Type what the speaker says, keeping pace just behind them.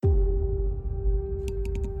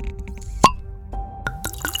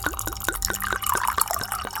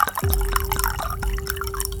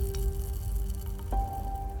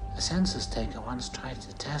census taker once tried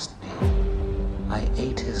to test me. I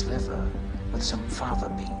ate his liver with some fava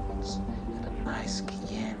beans and a nice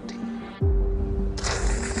Chianti.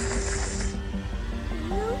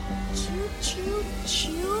 You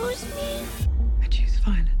choose me? I choose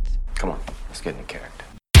violence. Come on, let's get into character.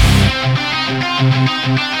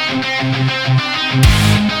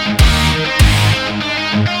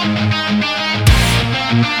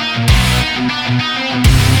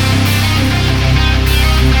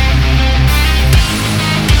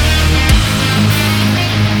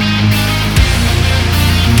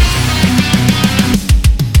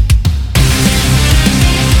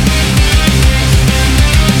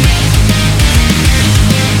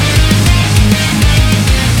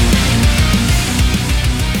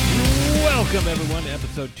 Welcome, everyone, to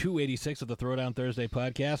episode 286 of the Throwdown Thursday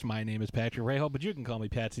podcast. My name is Patrick Rahal, but you can call me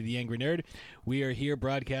Patsy the Angry Nerd. We are here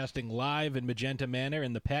broadcasting live in Magenta Manor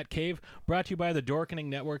in the Pat Cave, brought to you by the Dorkening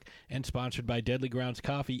Network and sponsored by Deadly Grounds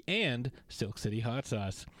Coffee and Silk City Hot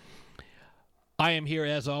Sauce. I am here,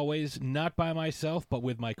 as always, not by myself, but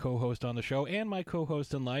with my co-host on the show and my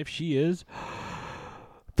co-host in life. She is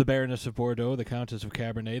the Baroness of Bordeaux, the Countess of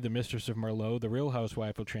Cabernet, the Mistress of Merlot, the Real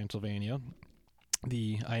Housewife of Transylvania.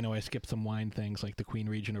 I know I skipped some wine things like the Queen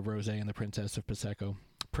Regent of Rosé and the Princess of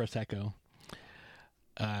Prosecco.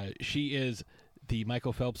 She is the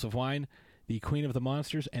Michael Phelps of wine, the Queen of the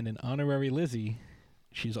Monsters, and an honorary Lizzie.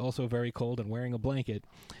 She's also very cold and wearing a blanket.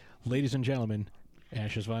 Ladies and gentlemen,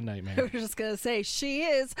 Ashes Von Nightmare. I was just going to say, she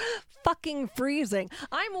is fucking freezing.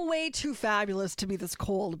 I'm way too fabulous to be this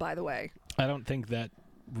cold, by the way. I don't think that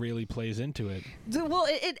really plays into it. Well,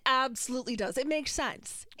 it absolutely does. It makes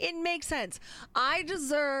sense. It makes sense. I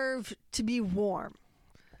deserve to be warm.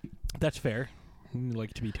 That's fair. You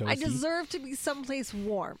like to be toasty. I deserve to be someplace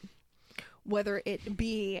warm, whether it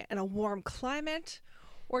be in a warm climate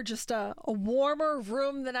or just a warmer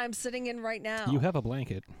room than I'm sitting in right now. You have a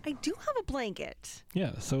blanket. I do have a blanket.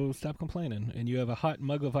 Yeah, so stop complaining. And you have a hot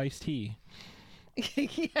mug of iced tea.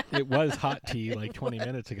 Yeah. It was hot tea like 20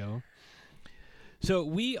 minutes ago. So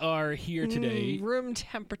we are here today. Room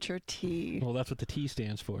temperature tea. Well, that's what the T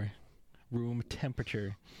stands for. Room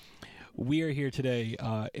temperature. We are here today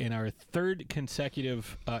in our third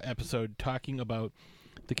consecutive episode talking about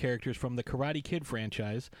the characters from the Karate Kid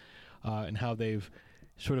franchise and how they've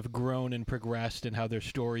sort of grown and progressed and how their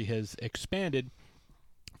story has expanded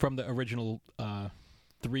from the original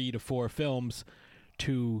 3 to 4 films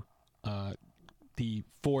to the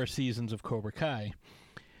 4 seasons of Cobra Kai.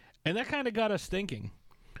 And that kind of got us thinking.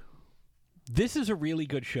 This is a really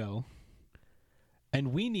good show,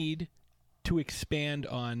 and we need to expand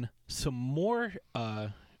on some more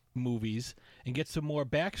movies and get some more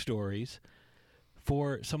backstories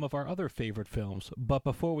for some of our other favorite films. But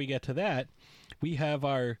before we get to that, we have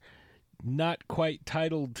our not quite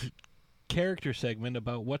titled character segment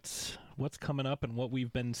about what's coming up and what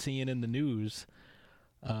we've been seeing in the news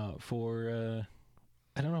for...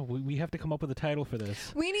 I don't know. We have to come up with a title for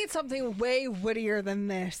this. We need something way wittier than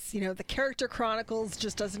this. You know, the Character Chronicles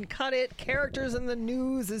just doesn't cut it. Characters in the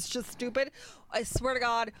news is just stupid. I swear to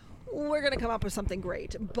God, we're going to come up with something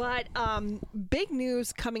great. But big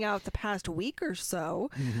news coming out the past week or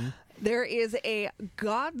so. Mm-hmm. There is a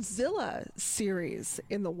Godzilla series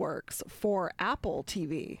in the works for Apple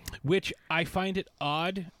TV. Which I find it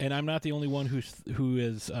odd, and I'm not the only one who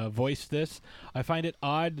has voiced this. I find it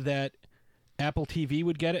odd that Apple TV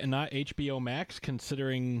would get it and not HBO Max,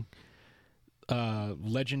 considering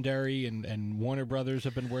Legendary and Warner Brothers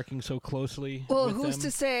have been working so closely. Well, with who's them.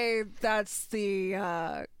 to say that's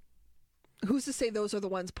the? Who's to say those are the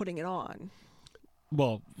ones putting it on?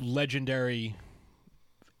 Well, Legendary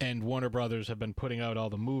and Warner Brothers have been putting out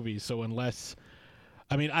all the movies, so unless,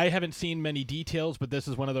 I mean, I haven't seen many details, but this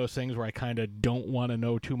is one of those things where I kind of don't want to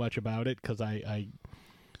know too much about it because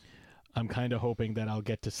I'm kind of hoping that I'll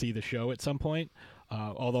get to see the show at some point.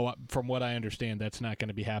 Although, from what I understand, that's not going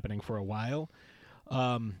to be happening for a while.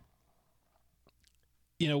 You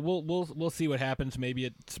know, we'll see what happens. Maybe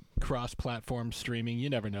it's cross-platform streaming. You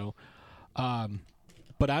never know.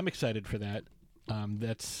 But I'm excited for that.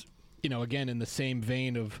 That's, you know, again, in the same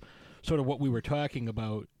vein of sort of what we were talking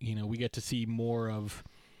about. You know, we get to see more of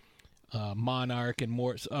Monarch and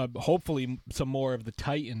more, hopefully, some more of the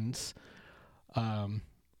Titans.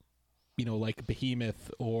 You know, like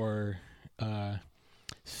Behemoth or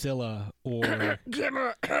Scylla or...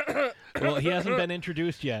 Well, he hasn't been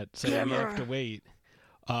introduced yet, so we have to wait.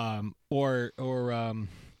 Or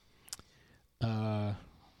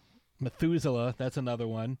Methuselah, that's another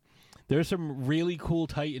one. there's some really cool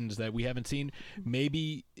Titans that we haven't seen.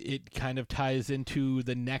 Maybe it kind of ties into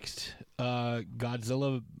the next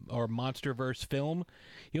Godzilla or MonsterVerse film.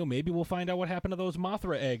 Maybe we'll find out what happened to those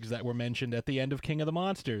Mothra eggs that were mentioned at the end of King of the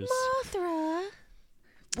Monsters. Mothra.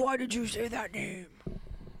 Why did you say that name?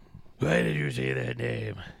 Why did you say that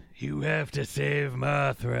name? You have to save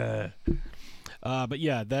Mothra. But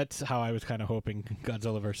yeah, that's how I was kind of hoping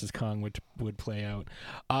Godzilla vs. Kong would play out.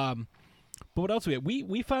 But what else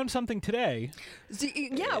we found something today.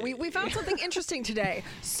 Yeah, we found something interesting today.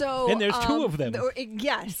 So and there's two of them.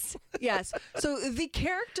 Yes. So the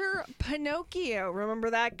character Pinocchio, remember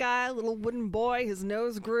that guy, little wooden boy, his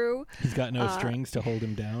nose grew. He's got no strings to hold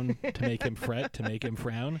him down, to make him fret, to make him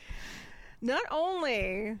frown. Not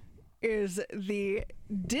only is the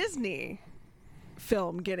Disney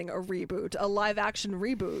film getting a reboot, a live action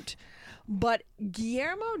reboot, but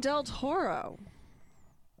Guillermo del Toro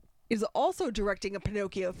is also directing a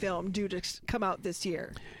Pinocchio film due to come out this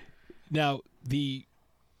year. Now, the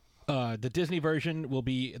Disney version will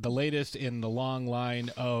be the latest in the long line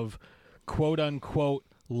of quote-unquote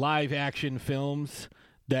live-action films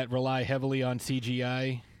that rely heavily on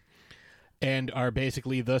CGI and are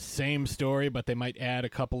basically the same story, but they might add a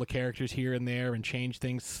couple of characters here and there and change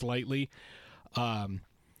things slightly. I'm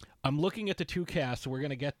looking at the two casts, so we're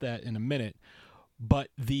going to get that in a minute, but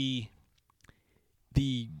the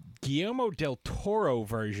Guillermo del Toro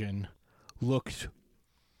version looks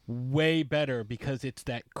way better because it's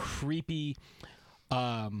that creepy,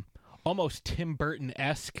 almost Tim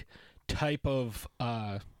Burton-esque type of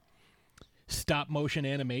stop-motion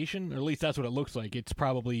animation, or at least that's what it looks like. It's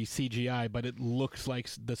probably CGI, but it looks like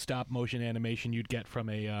the stop-motion animation you'd get from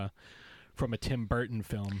a Tim Burton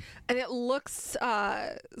film. And it looks,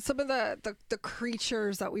 some of the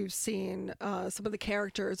creatures that we've seen, some of the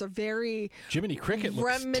characters are very Jiminy Cricket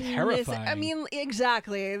looks terrifying. I mean,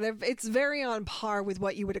 exactly. It's very on par with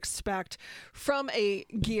what you would expect from a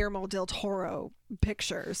Guillermo del Toro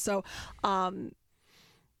picture. So,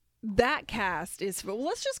 that cast is, well,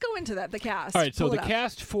 let's just go into that, the cast. All right, so the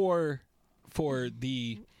cast for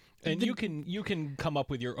the, and you can come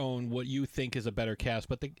up with your own, what you think is a better cast,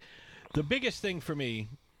 but the biggest thing for me,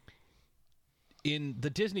 in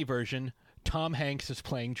the Disney version, Tom Hanks is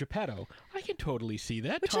playing Geppetto. I can totally see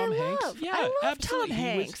that. Which Tom I Hanks. love. Yeah, I love absolutely. Tom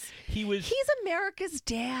Hanks. He's America's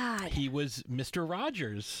dad. He was Mr.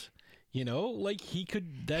 Rogers. Like he could.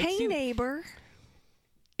 Hey, neighbor.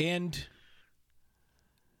 And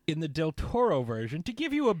in the Del Toro version, to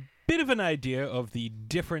give you a bit of an idea of the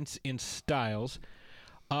difference in styles,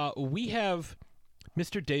 we have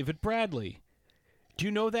Mr. David Bradley. Do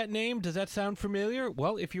you know that name? Does that sound familiar?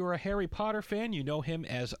 Well, if you're a Harry Potter fan, you know him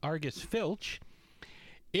as Argus Filch.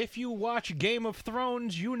 If you watch Game of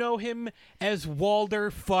Thrones, you know him as Walder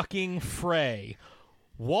fucking Frey.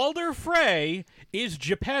 Walder Frey is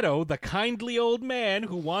Geppetto, the kindly old man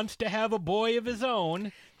who wants to have a boy of his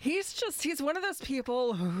own. He's one of those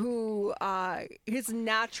people who his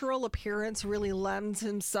natural appearance really lends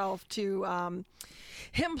himself to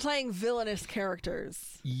him playing villainous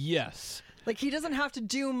characters. Yes. Like, he doesn't have to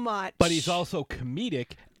do much. But he's also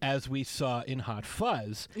comedic, as we saw in Hot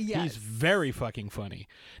Fuzz. Yes. He's very fucking funny.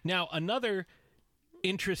 Now, another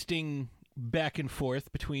interesting back and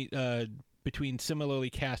forth between similarly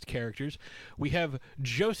cast characters, we have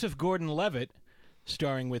Joseph Gordon-Levitt,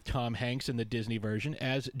 starring with Tom Hanks in the Disney version,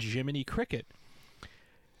 as Jiminy Cricket.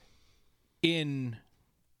 In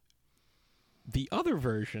the other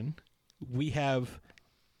version, we have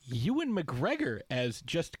Ewan McGregor as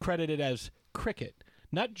just credited as Cricket.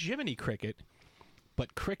 Not Jiminy Cricket,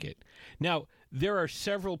 but Cricket. Now, there are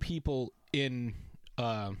several people in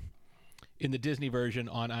the Disney version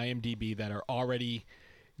on IMDb that are already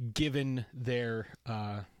given their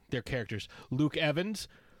characters. Luke Evans,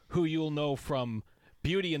 who you'll know from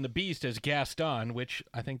Beauty and the Beast as Gaston, which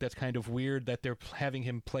I think that's kind of weird that they're having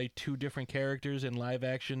him play two different characters in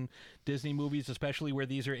live-action Disney movies, especially where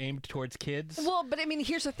these are aimed towards kids. Well, but I mean,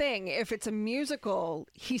 here's the thing. If it's a musical,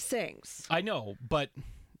 he sings. I know, but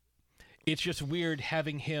it's just weird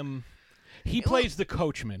having him... He plays the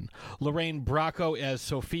coachman. Lorraine Bracco as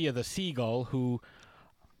Sophia the Seagull, who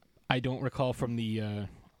I don't recall from the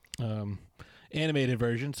animated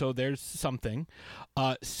version, so there's something.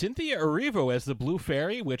 Cynthia Erivo as the Blue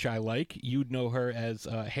Fairy, which I like. You'd know her as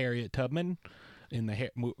Harriet Tubman in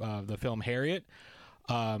the film Harriet.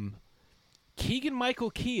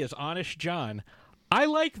 Keegan-Michael Key as Honest John. I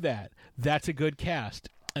like that. That's a good cast.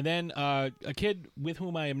 And then a kid with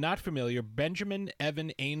whom I am not familiar, Benjamin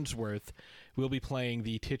Evan Ainsworth, will be playing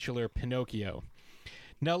the titular Pinocchio.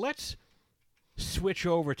 Now let's switch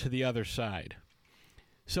over to the other side.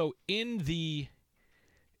 So in the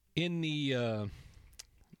in the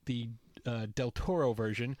Del Toro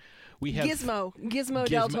version, we have Gizmo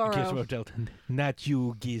Del Toro. Gizmo Del not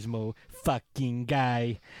you, Gizmo, fucking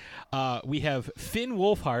guy. We have Finn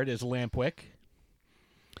Wolfhard as Lampwick.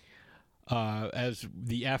 As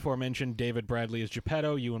the aforementioned David Bradley as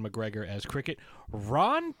Geppetto, Ewan McGregor as Cricket,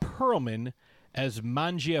 Ron Perlman as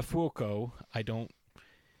Mangiafuoco. I don't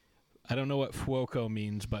know what fuoco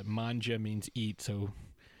means, but mangia means eat, so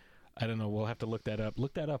I don't know. We'll have to look that up.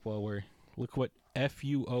 Look that up while look what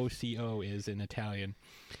FUOCO is in Italian.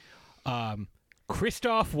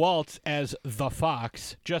 Christoph Waltz as the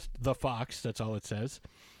Fox, just the Fox. That's all it says.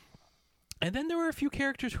 And then there were a few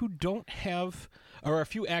characters who don't have, or a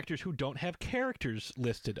few actors who don't have characters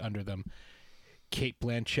listed under them. Cate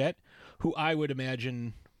Blanchett, who I would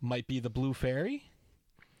imagine might be the Blue Fairy.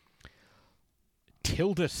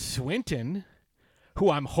 Tilda Swinton, who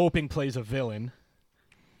I'm hoping plays a villain.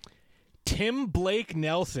 Tim Blake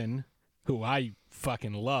Nelson, who I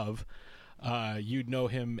fucking love. You'd know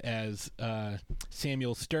him as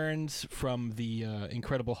Samuel Stearns from the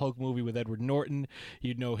Incredible Hulk movie with Edward Norton.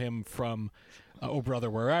 You'd know him from Oh Brother,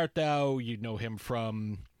 Where Art Thou? You'd know him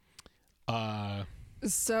from...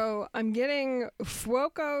 So I'm getting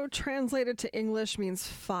Fuoco translated to English means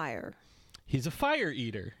fire. He's a fire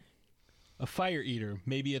eater. A fire eater.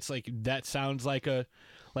 Maybe it's like, that sounds like a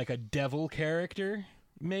devil character,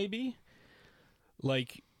 maybe?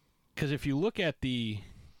 Like, because if you look at the...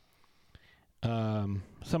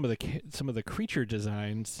 some of the creature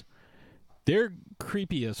designs, they're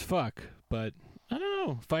creepy as fuck, but I don't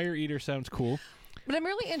know. Fire Eater sounds cool. But I'm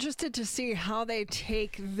really interested to see how they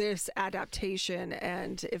take this adaptation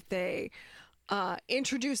and if they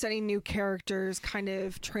introduce any new characters, kind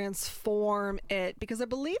of transform it, because I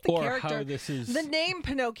believe the character, the name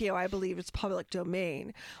Pinocchio, I believe it's public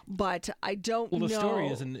domain, but I don't know. Well, the story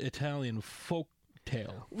is an Italian folk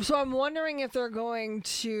tale. So I'm wondering if they're going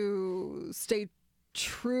to stay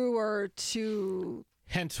true or to...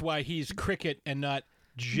 Hence why he's Cricket and not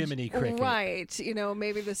Jiminy Cricket. Right. You know,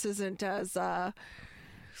 maybe this isn't as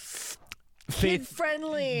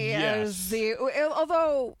kid-friendly as the...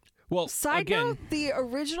 Although... Well, side note, the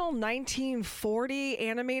original 1940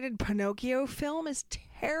 animated Pinocchio film is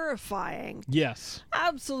terrifying. Yes.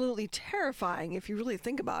 Absolutely terrifying if you really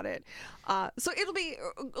think about it. So it'll be,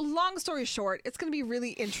 long story short, it's going to be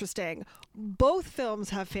really interesting. Both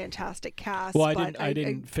films have fantastic casts. Well, I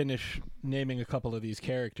didn't finish naming a couple of these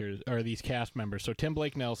characters, or these cast members. So Tim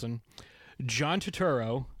Blake Nelson, John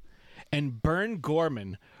Turturro, and Bern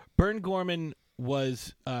Gorman. Bern Gorman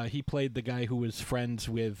was he played the guy who was friends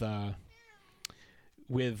with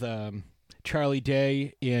Charlie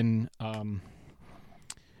Day in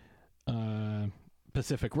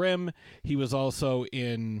Pacific Rim. He was also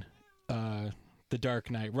in The Dark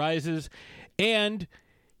Knight Rises, and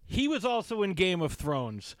he was also in Game of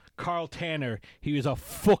Thrones. Carl Tanner. He was a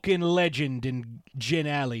fucking legend in Gin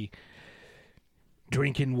Alley,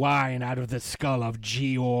 drinking wine out of the skull of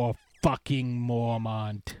Georg fucking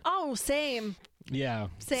Mormont. Oh, same. Yeah.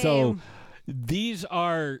 Same. So these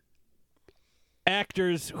are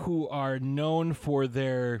actors who are known for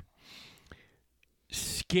their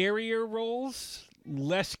scarier roles,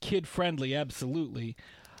 less kid-friendly, absolutely.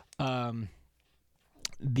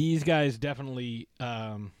 These guys definitely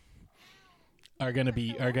are gonna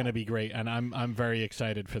be great, and I'm very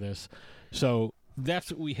excited for this. So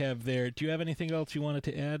that's what we have there. Do you have anything else you wanted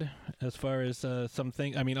to add as far as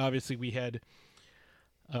something? I mean, obviously we had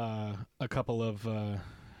a couple of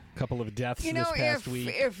deaths this past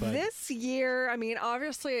week. If this year, I mean,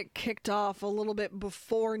 obviously it kicked off a little bit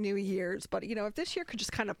before New Year's, but if this year could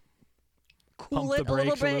just kind of cool it a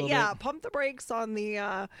little bit, pump the brakes on the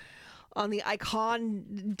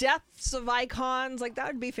icon deaths of icons, like that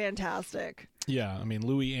would be fantastic. Yeah, I mean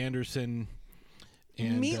Louis Anderson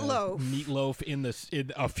and Meatloaf in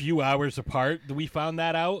a few hours apart. We found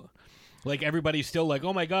that out. Like, everybody's still like,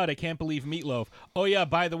 oh my God, I can't believe Meatloaf. Oh yeah,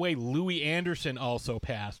 by the way, Louis Anderson also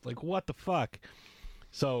passed. Like, what the fuck?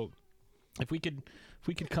 So, if we could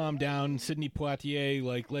calm down, Sidney Poitier,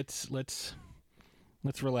 like, let's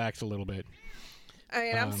relax a little bit. I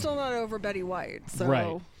mean, I'm still not over Betty White, so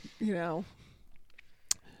right.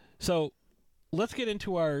 So, let's get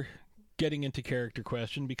into our getting into character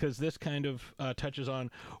question, because this kind of touches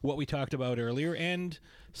on what we talked about earlier and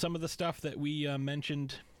some of the stuff that we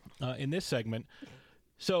mentioned in this segment.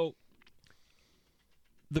 So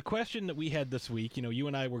the question that we had this week, you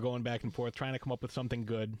and I were going back and forth trying to come up with something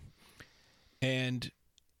good, and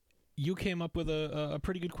you came up with a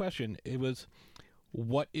pretty good question. It was,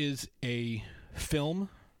 what is a film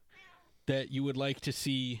that you would like to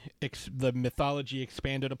see the mythology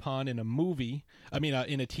expanded upon in a movie, in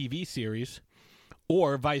a TV series,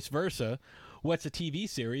 or vice versa, what's a TV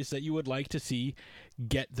series that you would like to see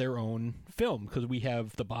get their own film? Because we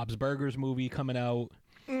have the Bob's Burgers movie coming out.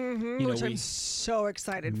 Which I'm so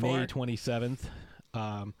excited for. May 27th.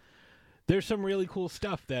 There's some really cool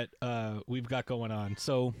stuff that we've got going on.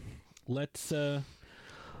 So let's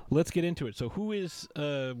get into it. So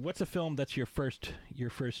what's a film that's your first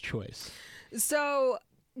choice? So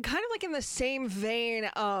kind of like in the same vein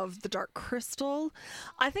of The Dark Crystal,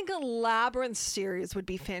 I think a Labyrinth series would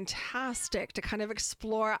be fantastic to kind of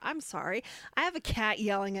explore. I'm sorry, I have a cat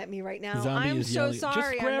yelling at me right now. Zombie I'm is so yelling.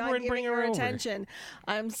 sorry. Just grab I'm her not and bring giving her her over. attention.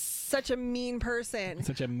 I'm such a mean person.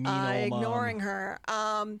 Such a mean old mom. Ignoring her.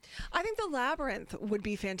 I think The Labyrinth would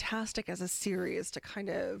be fantastic as a series to kind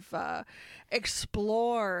of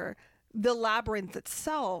explore the labyrinth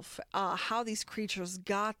itself, how these creatures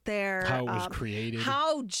got there, How it was created.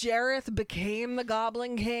 how Jareth became the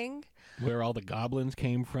Goblin King. Where all the goblins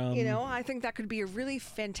came from. You know, I think that could be a really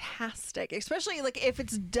fantastic, especially like if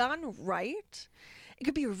it's done right. It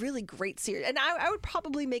could be a really great series, and I would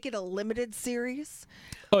probably make it a limited series.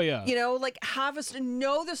 Oh yeah. You know, like have us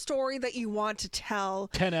know the story that you want to tell.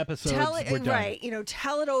 10 episodes. Tell it we're done. right. You know,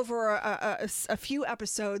 tell it over a few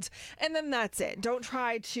episodes, and then that's it. Don't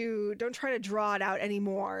try to draw it out any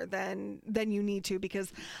more than you need to,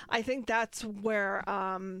 because I think that's where.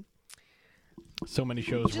 So many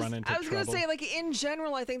shows run into trouble. I was going to say, like, in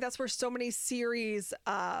general, I think that's where so many series,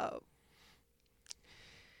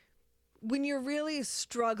 when you're really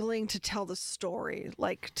struggling to tell the story,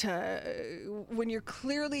 when you're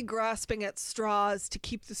clearly grasping at straws to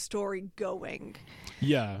keep the story going.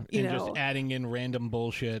 Yeah, you and know, just adding in random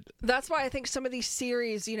bullshit. That's why I think some of these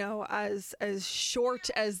series, you know, as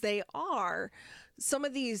short as they are, some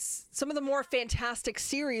of the more fantastic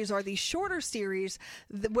series are these shorter series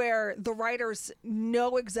where the writers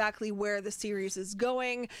know exactly where the series is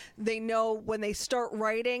going. They know when they start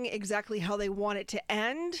writing exactly how they want it to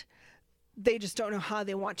end. They just don't know how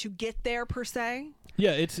they want to get there, per se.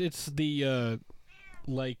 Yeah, it's the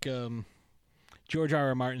George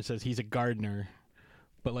R.R. Martin says he's a gardener,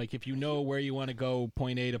 but like if you know where you want to go,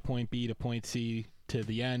 point A to point B to point C to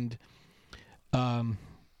the end,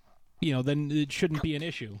 you know, then it shouldn't be an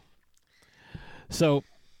issue. So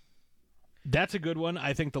that's a good one.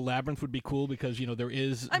 I think The Labyrinth would be cool because, you know, there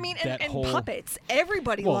is and whole puppets.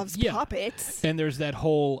 Everybody loves puppets. And there's that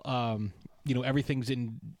whole you know, everything's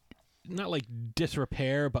in not like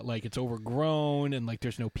disrepair, but like it's overgrown and like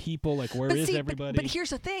there's no people. Like where is everybody? But here's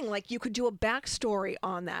the thing: like you could do a backstory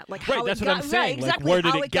on that. Like right, how that's it what got, I'm saying. Right, exactly. Like where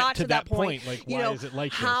did how it get to that point? Like you why know, is it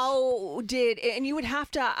like how this? Did and you would have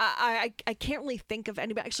to? I can't really think of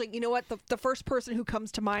anybody. Actually, you know what? The first person who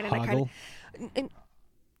comes to mind, and Hoggle?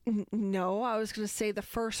 No, I was going to say the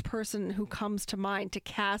first person who comes to mind to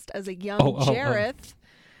cast as a young Jareth,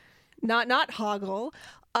 not Hoggle.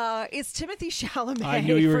 Is Timothy Chalamet. I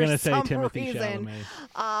knew you were going to say Timothy reason.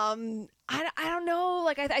 Chalamet. I don't know.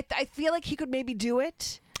 Like I feel like he could maybe do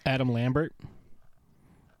it. Adam Lambert.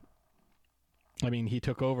 I mean, he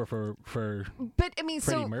took over for but I mean,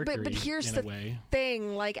 Freddie Mercury, but here's in the a way.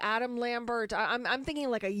 thing. Like Adam Lambert, I'm thinking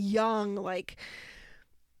like a young, like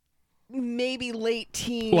maybe late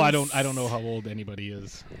teens. Well, I don't know how old anybody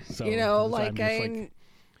is. So you know, like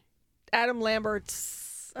Adam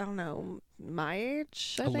Lambert's, I don't know, my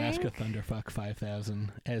age, I Alaska think. Thunderfuck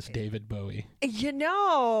 5000 as David Bowie. You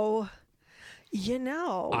know.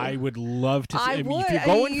 I would love to see. I would. If you're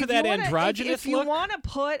going for that androgynous if you look, want to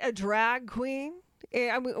put a drag queen,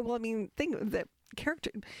 think of the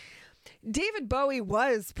character. David Bowie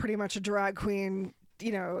was pretty much a drag queen.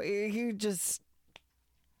 You know, he just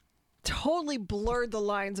totally blurred the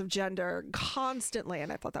lines of gender constantly,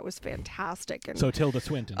 and I thought that was fantastic. And so Tilda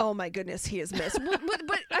Swinton. oh my goodness, he is missed.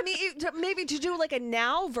 but I mean, maybe to do like a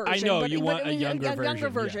now version. I know but, you but, want a younger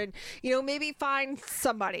version. You know, maybe find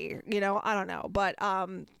somebody. You know, I don't know, but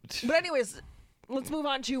anyways, let's move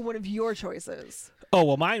on to one of your choices. Oh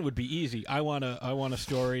well, mine would be easy. I want a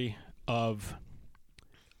story of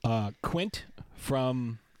Quint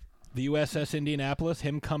from the USS Indianapolis,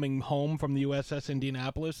 him coming home from the USS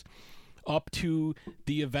Indianapolis, up to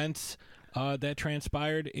the events that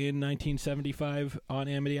transpired in 1975 on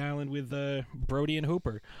Amity Island with Brody and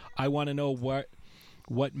Hooper. I want to know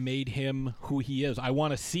what made him who he is. I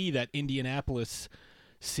want to see that Indianapolis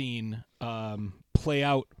scene play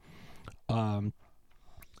out,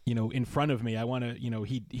 you know, in front of me. I want to, you know,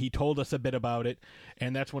 he told us a bit about it,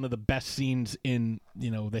 and that's one of the best scenes in, you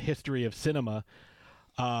know, the history of cinema.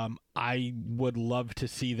 I would love to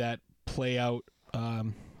see that play out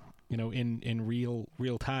in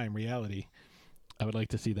real time reality. I would like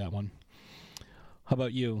to see that one. How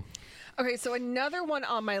about you? Okay, so another one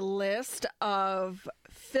on my list of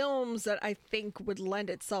films that I think would lend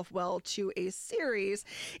itself well to a series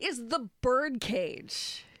is The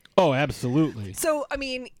Birdcage. Oh, absolutely. So, I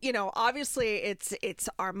mean, obviously it's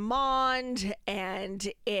Armand,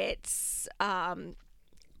 and it's my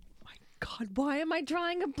God, why am I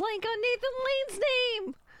drawing a blank on Nathan Lane's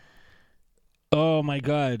name? Oh my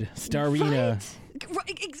God, Starina. Right.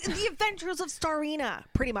 The Adventures of Starina,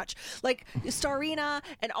 pretty much. Like Starina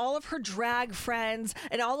and all of her drag friends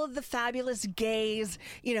and all of the fabulous gays,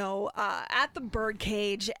 at the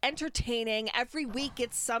Birdcage, entertaining. Every week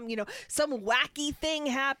it's some wacky thing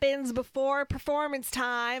happens before performance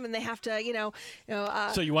time, and they have to,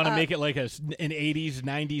 So you want to make it like an 80s,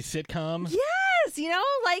 90s sitcom? Yes,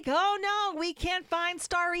 oh no, we can't find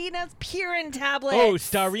Starina's Purin tablets. Oh,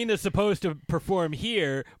 Starina's supposed to perform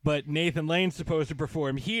here, but Nathan Lane's supposed to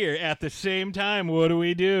perform here at the same time. What do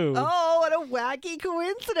we do? Oh, what a wacky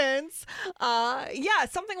coincidence. Yeah,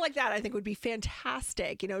 something like that I think would be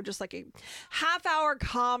fantastic. Just like a half-hour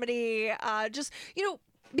comedy.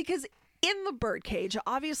 Because in The Birdcage,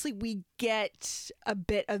 obviously we get a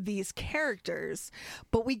bit of these characters,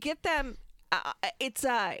 but we get them. It's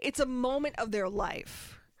a moment of their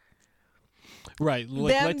life. Right.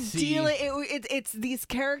 Let's see. It's these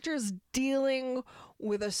characters dealing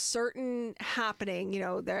with a certain happening.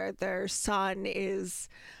 Their son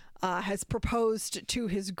has proposed to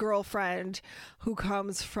his girlfriend, who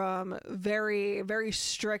comes from very, very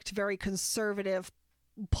strict, very conservative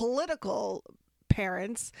political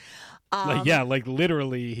parents. Like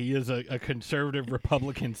literally, he is a conservative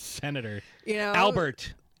Republican senator.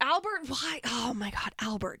 Albert, why? Oh my God,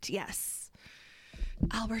 Albert, yes.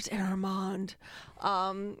 Albert and Armand.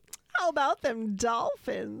 How about them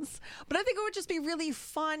dolphins? But I think it would just be really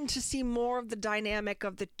fun to see more of the dynamic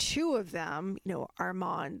of the two of them,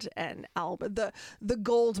 Armand and Albert, the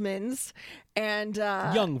Goldmans, and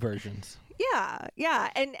young versions. Yeah,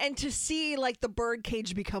 and to see like the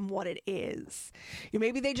Birdcage become what it is.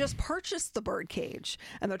 Maybe they just purchased the Birdcage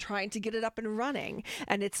and they're trying to get it up and running,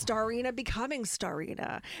 and it's Starina becoming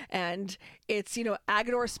Starina, and it's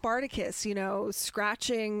Agador Spartacus,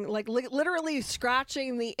 scratching literally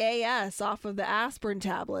scratching the AS off of the aspirin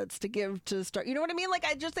tablets to give to Star. You know what I mean? Like,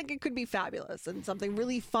 I just think it could be fabulous and something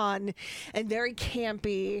really fun and very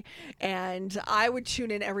campy, and I would tune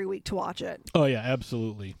in every week to watch it. Oh yeah,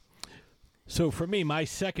 absolutely. So for me, my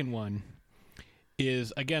second one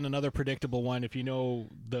is, again, another predictable one. If you know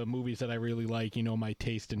the movies that I really like, my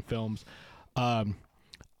taste in films. I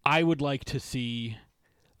would like to see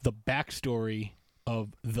the backstory of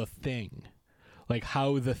The Thing. Like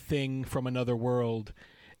how The Thing from another world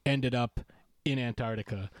ended up in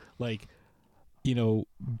Antarctica. Like,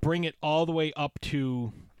 bring it all the way up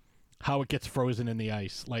to how it gets frozen in the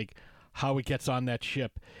ice. Like how it gets on that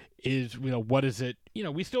ship. Is, what is it?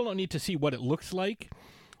 We still don't need to see what it looks like,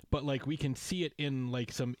 but like we can see it in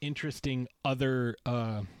like some interesting other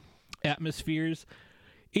atmospheres.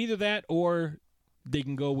 Either that, or they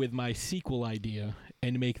can go with my sequel idea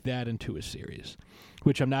and make that into a series,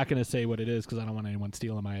 which I'm not going to say what it is because I don't want anyone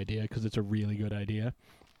stealing my idea, because it's a really good idea.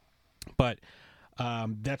 But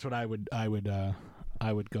that's what I would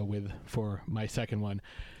go with for my second one,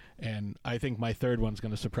 and I think my third one's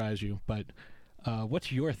going to surprise you, but.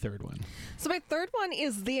 What's your third one? So my third one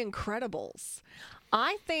is The Incredibles.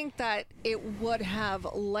 I think that it would have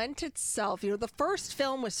lent itself. The first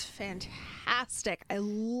film was fantastic. I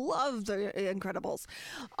love The Incredibles.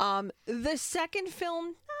 The second film,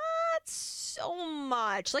 not so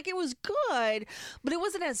much. Like, it was good, but it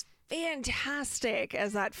wasn't as fantastic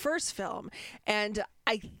as that first film. And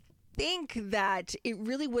I think that it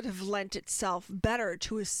really would have lent itself better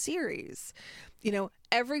to a series.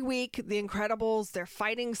 Every week, The Incredibles, they're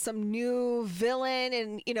fighting some new villain,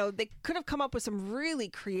 and, they could have come up with some really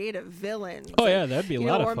creative villains. Oh, yeah, that'd be a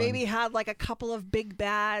lot of fun. Or maybe had, like, a couple of big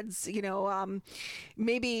bads,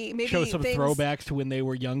 maybe show some things, throwbacks to when they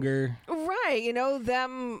were younger. Right,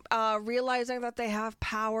 them realizing that they have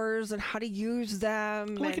powers and how to use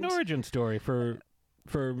them. Like an origin story for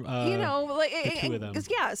the two of them.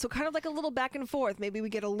 Yeah, so kind of like a little back and forth. Maybe we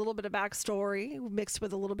get a little bit of backstory mixed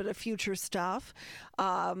with a little bit of future stuff.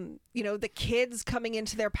 The kids coming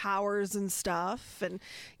into their powers and stuff, and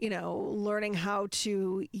learning how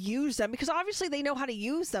to use them, because obviously they know how to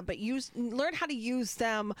use them, but learn how to use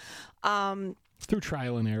them through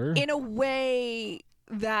trial and error in a way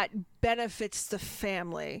that benefits the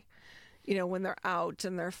family. when they're out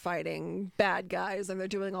and they're fighting bad guys and they're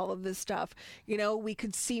doing all of this stuff. We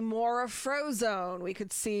could see more of Frozone. We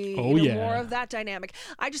could see more of that dynamic.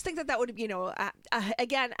 I just think that would,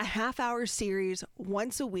 again, a half-hour series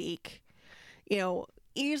once a week,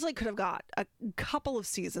 easily could have got a couple of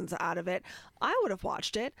seasons out of it. I would have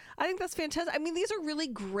watched it. I think that's fantastic. I mean, these are really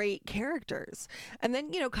great characters. And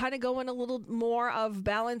then, kind of going a little more of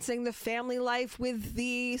balancing the family life with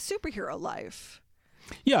the superhero life.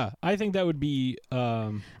 Yeah, I think that would be...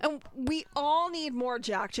 And we all need more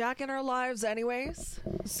Jack in our lives anyways.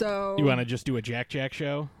 So... You want to just do a Jack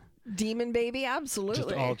show? Demon Baby, absolutely.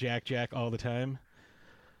 Just all Jack all the time?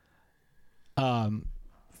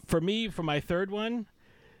 For me, for my third one...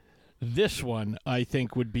 This one, I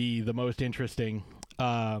think, would be the most interesting.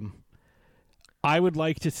 I would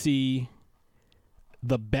like to see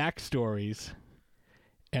the backstories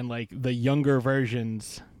and, like, the younger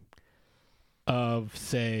versions of,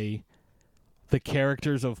 say, the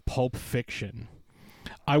characters of Pulp Fiction.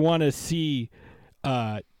 I want to see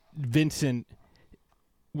Vincent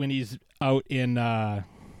when he's out in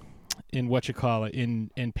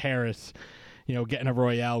in Paris, getting a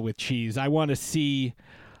Royale with cheese. I want to see...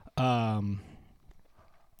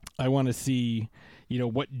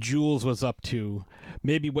 what Jules was up to,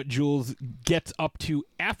 maybe what Jules gets up to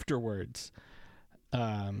afterwards.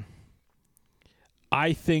 I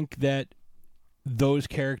think that those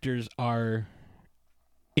characters are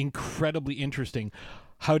incredibly interesting.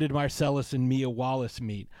 How did Marcellus and Mia Wallace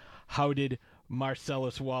meet? How did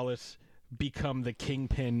Marcellus Wallace become the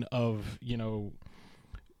kingpin of,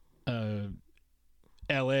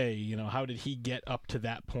 LA? How did he get up to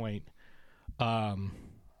that point?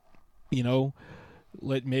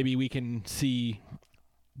 Maybe we can see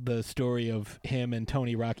the story of him and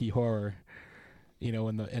Tony Rocky Horror,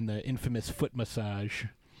 in the infamous foot massage.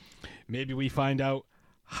 Maybe we find out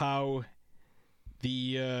how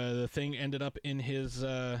the thing ended up in his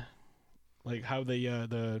how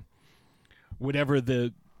the whatever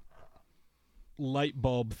the light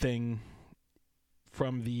bulb thing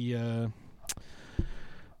from the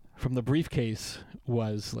briefcase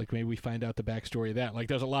was. Like, maybe we find out the backstory of that. Like,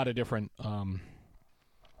 there's a lot of different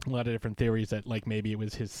theories that, like, maybe it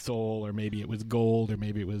was his soul, or maybe it was gold, or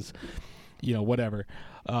maybe it was, whatever.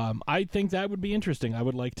 I think that would be interesting. I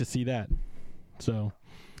would like to see that. So,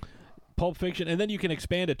 Pulp Fiction, and then you can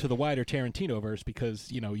expand it to the wider Tarantino verse, because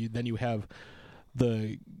then you have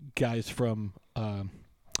the guys from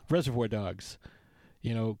Reservoir Dogs,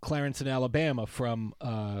 Clarence in Alabama from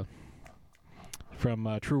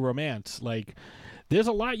True Romance. Like, there's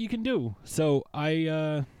a lot you can do. So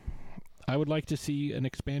I would like to see an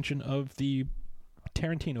expansion of the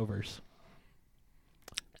Tarantino verse.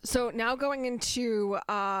 So now going into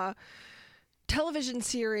television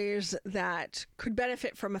series that could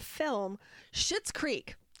benefit from a film, Schitt's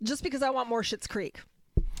Creek. Just because I want more Schitt's Creek.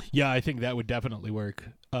 Yeah, I think that would definitely work.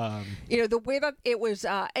 The way that it was,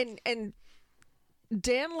 and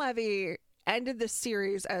Dan Levy ended the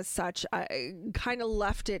series as such. I kind of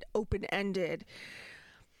left it open-ended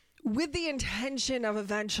with the intention of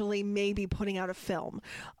eventually maybe putting out a film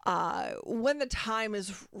when the time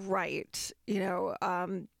is right.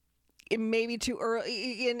 It may be too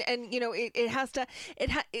early, and it has to.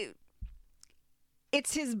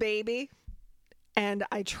 It's his baby, and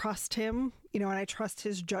I trust him. And I trust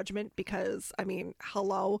his judgment, because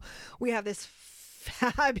hello, we have this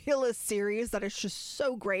fabulous series that is just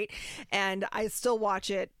so great, and I still watch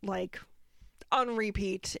it like on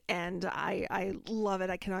repeat, and I love it.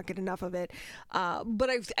 I cannot get enough of it. But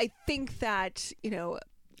I think that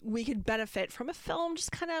we could benefit from a film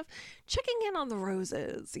just kind of checking in on the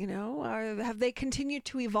Roses. Have they continued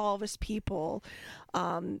to evolve as people?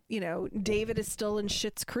 David is still in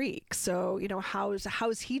Schitt's Creek, so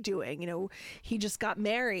how's he doing? He just got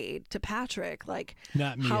married to Patrick. Like,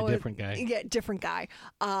 not me, a different guy. Yeah, different guy.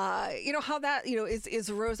 How that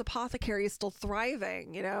is Rose Apothecary still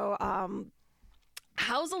thriving?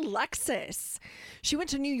 How's Alexis? She went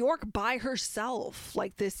to New York by herself.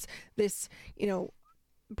 Like this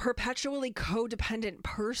perpetually codependent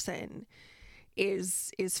person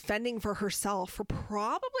is fending for herself for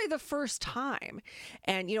probably the first time.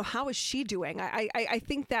 And how is she doing? I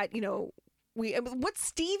think that what's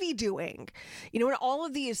Stevie doing? And all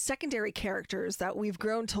of these secondary characters that we've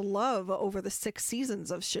grown to love over the 6 seasons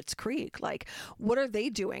of Schitt's Creek, like, what are they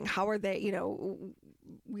doing? How are they?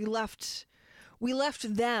 We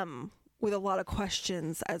left them with a lot of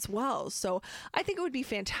questions as well. So I think it would be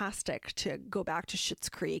fantastic to go back to Schitt's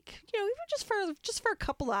Creek, even just for a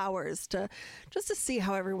couple hours to see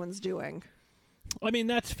how everyone's doing. I mean,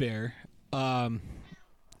 that's fair.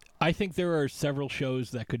 I think there are several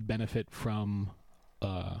shows that could benefit from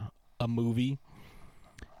a movie.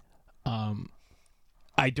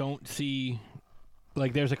 I don't see,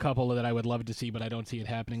 like, there's a couple that I would love to see, but I don't see it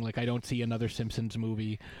happening. Like, I don't see another Simpsons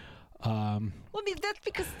movie. Well, I mean, that's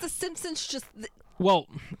because The Simpsons just... Well,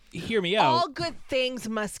 hear me out. All good things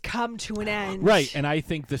must come to an end. Right, and I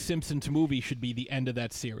think the Simpsons movie should be the end of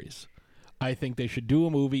that series. I think they should do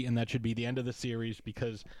a movie, and that should be the end of the series,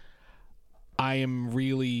 because I am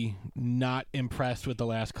really not impressed with the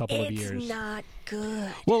last couple of years. It's not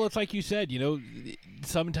good. Well, it's like you said,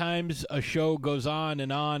 sometimes a show goes on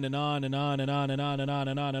and on and on and on and on and on and on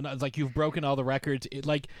and on and on. It's like you've broken all the records.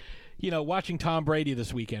 Watching Tom Brady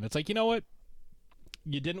this weekend, it's like, you know what?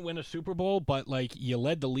 You didn't win a Super Bowl, but like you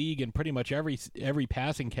led the league in pretty much every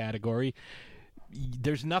passing category.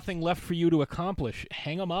 There's nothing left for you to accomplish.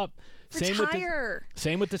 Hang them up. Retire.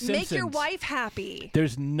 Same with the Simpsons. Make your wife happy.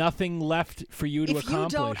 There's nothing left for you to accomplish.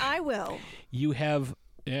 If you don't, I will. You have,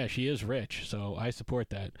 she is rich, so I support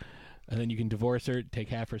that. And then you can divorce her, take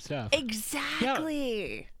half her stuff.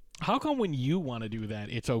 Exactly. Yeah. How come when you want to do that,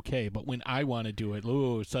 it's okay, but when I want to do it,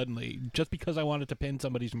 suddenly, just because I wanted to pin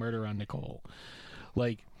somebody's murder on Nicole,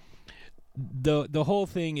 like the whole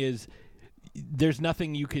thing is, there's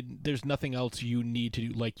nothing else you need to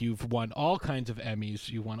do. Like, you've won all kinds of Emmys,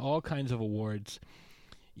 you won all kinds of awards.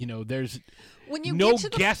 There's no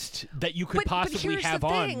guest that you could possibly have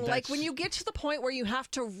on. But here's the thing, like when you get to the point where you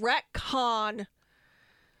have to retcon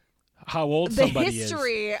how old somebody is, the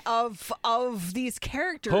history of these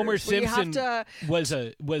characters. Homer Simpson was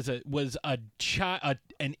an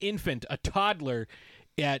infant, a toddler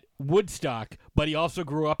at Woodstock, but he also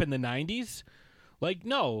grew up in the 90s. Like,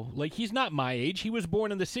 no, like, he's not my age. He was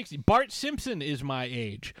born in the 60s. Bart Simpson is my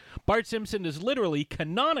age. Bart Simpson is literally,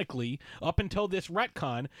 canonically, up until this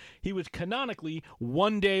retcon, he was canonically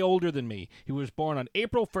 1 day older than me. He was born on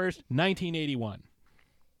April 1st, 1981.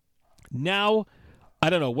 Now,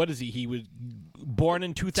 I don't know, what is he? He was born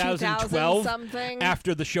in 2012 something.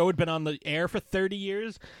 After the show had been on the air for 30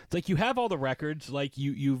 years. It's like, you have all the records. Like,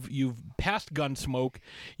 you've passed Gunsmoke.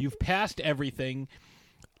 You've passed everything.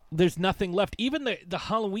 There's nothing left. Even the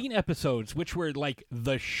Halloween episodes, which were like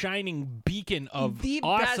the shining beacon of the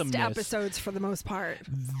awesomeness, best episodes for the most part,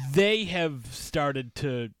 they have started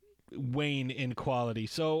to wane in quality.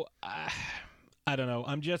 So I don't know.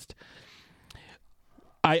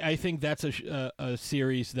 I think that's a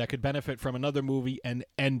series that could benefit from another movie and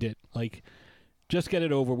end it. Like, just get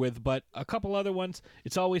it over with. But a couple other ones,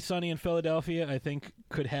 It's Always Sunny in Philadelphia, I think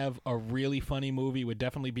could have a really funny movie. Would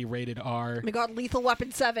definitely be rated R. Oh my God, Lethal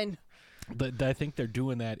Weapon 7. I think they're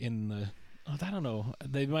doing that in the... I don't know.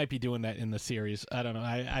 They might be doing that in the series. I don't know.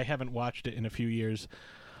 I haven't watched it in a few years.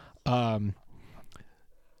 Lost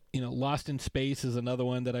in Space is another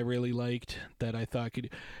one that I really liked that I thought could...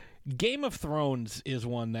 Game of Thrones is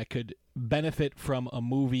one that could benefit from a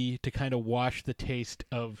movie to kind of wash the taste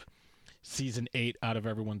of season 8 out of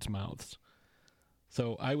everyone's mouths.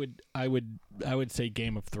 So I would say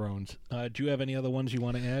Game of Thrones. Do you have any other ones you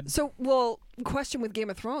want to add? So, question with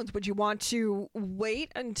Game of Thrones: would you want to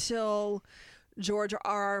wait until George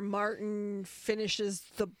R.R. Martin finishes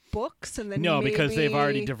the books and then? No, because they've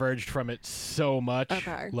already diverged from it so much.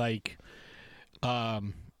 Okay. Like,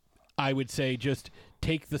 I would say just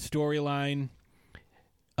take the storyline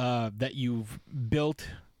that you've built.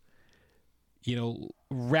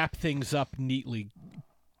 Wrap things up neatly.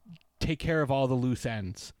 Take care of all the loose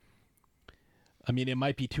ends. I mean, it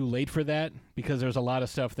might be too late for that because there's a lot of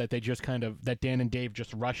stuff that they just that Dan and Dave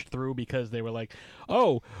just rushed through because they were like,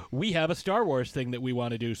 oh, we have a Star Wars thing that we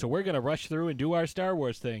want to do, so we're going to rush through and do our Star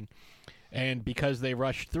Wars thing. And because they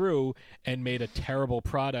rushed through and made a terrible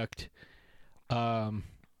product,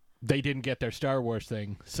 they didn't get their Star Wars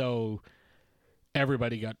thing. So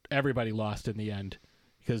everybody lost in the end.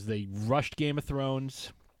 Because they rushed Game of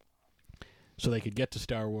Thrones so they could get to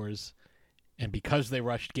Star Wars. And because they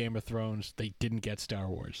rushed Game of Thrones, they didn't get Star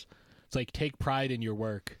Wars. It's like, take pride in your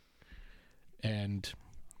work. And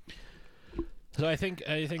so I think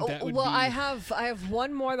that would be... Well, I have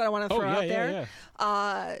one more that I want to throw out there.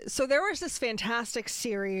 Yeah. So there was this fantastic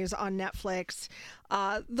series on Netflix.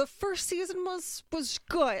 The first season was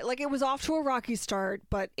good. Like, it was off to a rocky start,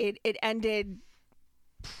 but it ended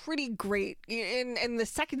pretty great, and the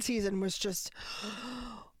second season was just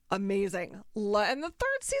amazing, and the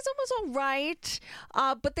third season was all right,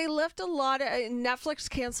 but they left a lot of... Netflix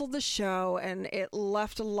canceled the show, and it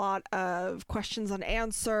left a lot of questions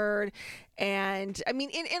unanswered. And I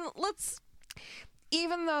mean,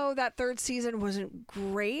 even though that third season wasn't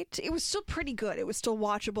great, it was still pretty good. It was still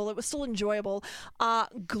watchable. It was still enjoyable.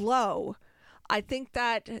 Glow. I think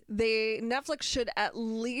that Netflix should at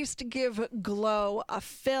least give Glow a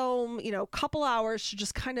film, couple hours to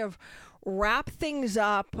just kind of wrap things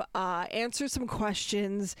up, answer some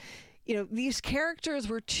questions. These characters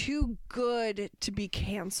were too good to be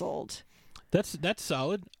canceled. That's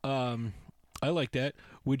solid. I like that.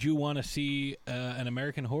 Would you want to see an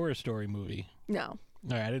American Horror Story movie? No.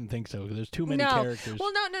 All right, I didn't think so. There's too many characters.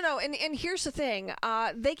 Well, no. And here's the thing: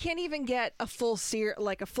 they can't even get a full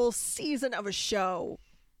season of a show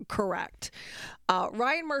correct.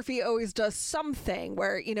 Ryan Murphy always does something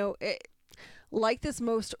where like this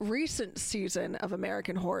most recent season of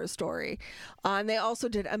American Horror Story, and they also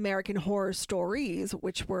did American Horror Stories,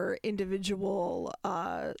 which were individual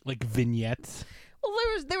like vignettes. Well,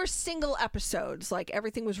 there were single episodes. Like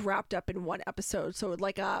everything was wrapped up in one episode, so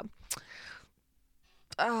like a.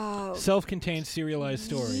 Self-contained serialized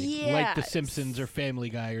story, yes. like The Simpsons or Family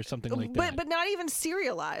Guy or something like that. But not even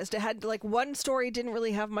serialized. It had like one story didn't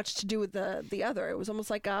really have much to do with the other. It was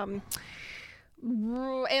almost like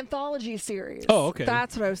anthology series. Oh, okay.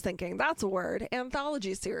 That's what I was thinking. That's a word.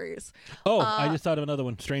 Anthology series. Oh, I just thought of another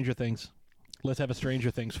one. Stranger Things. Let's have a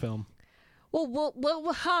Stranger Things film. Well,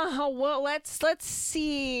 let's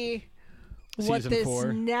see. What Season this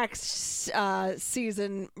 4. next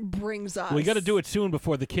season brings us. We got to do it soon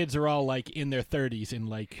before the kids are all like in their 30s in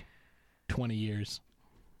like 20 years.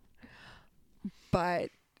 But,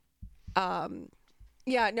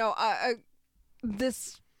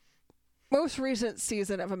 this most recent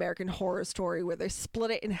season of American Horror Story, where they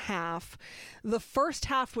split it in half, the first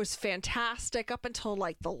half was fantastic up until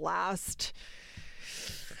like the last.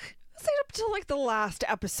 Up to like the last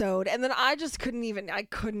episode, and then I just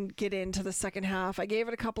couldn't get into the second half. I gave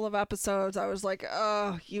it a couple of episodes. I was like,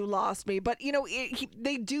 oh, you lost me. But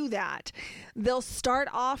they do that. They'll start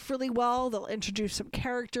off really well. They'll introduce some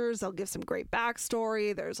characters. They'll give some great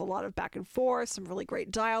backstory. There's a lot of back and forth, some really great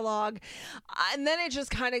dialogue, and then it just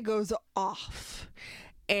kind of goes off.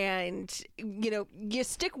 And you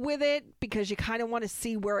stick with it because you kind of want to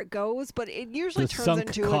see where it goes, but it usually turns into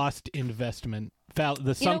the sunk cost investment.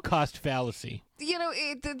 The sunk cost fallacy.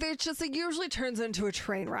 It usually turns into a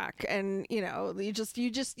train wreck, and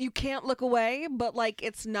you can't look away, but like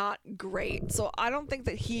it's not great. So I don't think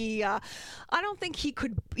that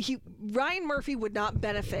Ryan Murphy would not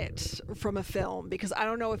benefit from a film, because I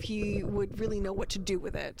don't know if he would really know what to do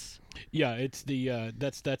with it. Yeah, it's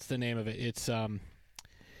that's the name of it. It's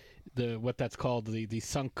what that's called, the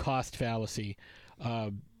sunk cost fallacy.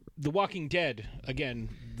 The Walking Dead, again,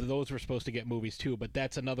 those were supposed to get movies too, but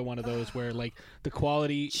that's another one of those where like the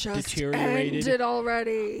quality just deteriorated ended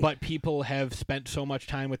already. But people have spent so much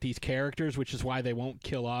time with these characters, which is why they won't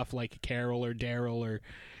kill off like Carol or Daryl or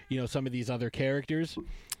some of these other characters.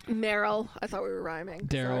 Meryl, I thought we were rhyming.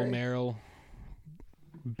 Daryl, Meryl,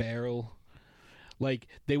 Beryl. Like,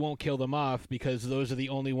 they won't kill them off because those are the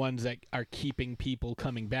only ones that are keeping people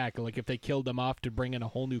coming back. Like, if they killed them off to bring in a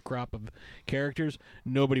whole new crop of characters,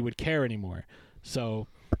 nobody would care anymore. So,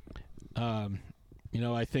 I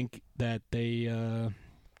think that they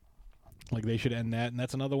should end that. And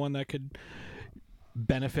that's another one that could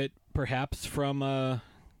benefit, perhaps, from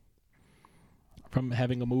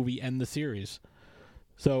having a movie end the series.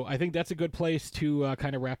 So, I think that's a good place to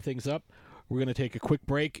kind of wrap things up. We're going to take a quick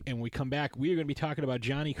break, and when we come back, we are going to be talking about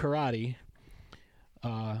Johnny Karate,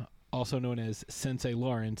 also known as Sensei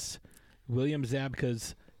Lawrence, William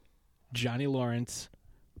Zabka's Johnny Lawrence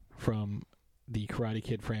from the Karate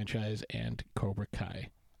Kid franchise and Cobra Kai.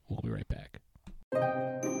 We'll be right back.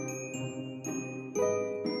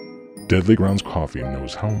 Deadly Grounds Coffee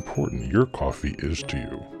knows how important your coffee is to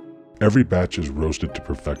you. Every batch is roasted to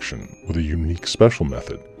perfection with a unique special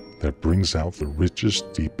method that brings out the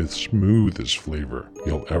richest, deepest, smoothest flavor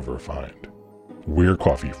you'll ever find. We're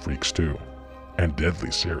coffee freaks too, and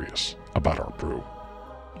deadly serious about our brew.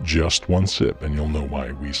 Just one sip and you'll know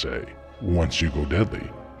why we say, once you go deadly,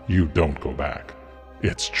 you don't go back.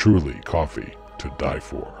 It's truly coffee to die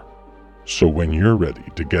for. So when you're ready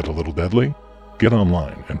to get a little deadly, get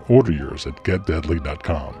online and order yours at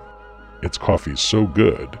getdeadly.com. It's coffee so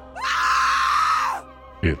good,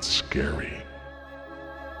 it's scary.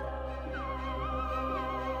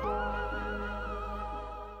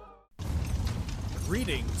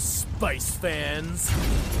 Greetings, Spice fans!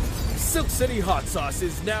 Silk City Hot Sauce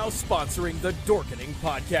is now sponsoring the Dorkening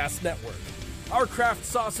Podcast Network. Our craft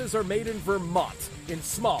sauces are made in Vermont in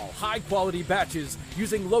small, high-quality batches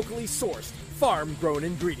using locally sourced, farm-grown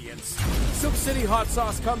ingredients. Silk City Hot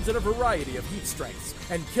Sauce comes in a variety of heat strengths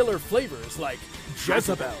and killer flavors like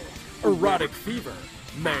Jezebel, Erotic Fever,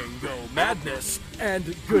 Mango Madness,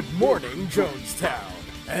 and Good Morning Jonestown.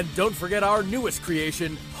 And don't forget our newest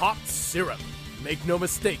creation, Hot Syrup. Make no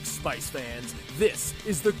mistake, Spice fans, this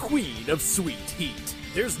is the queen of sweet heat.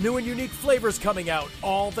 There's new and unique flavors coming out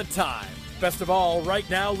all the time. Best of all, right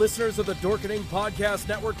now, listeners of the Dorkening Podcast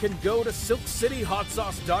Network can go to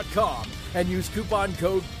SilkCityHotSauce.com and use coupon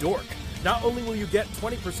code DORK. Not only will you get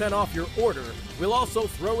 20% off your order, we'll also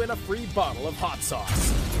throw in a free bottle of hot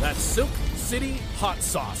sauce. That's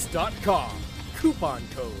SilkCityHotSauce.com. Coupon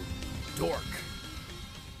code DORK.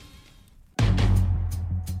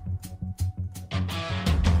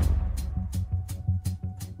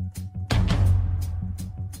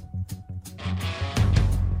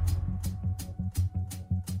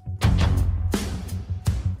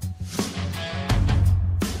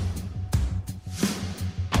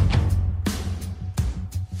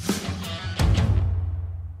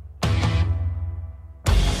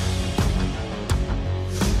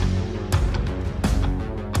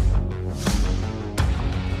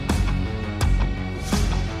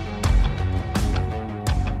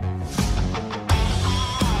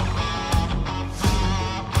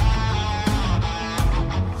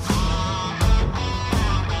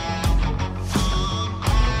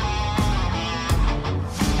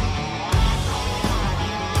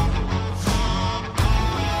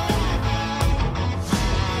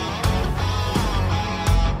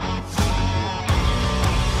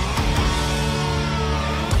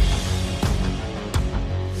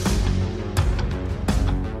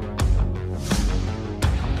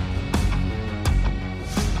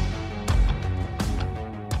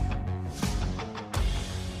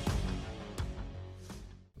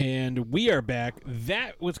 And we are back.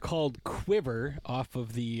 That was called Quiver off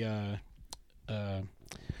of the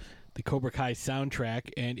Cobra Kai soundtrack.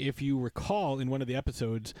 And if you recall, in one of the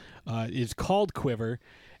episodes, is called Quiver,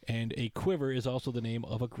 and a quiver is also the name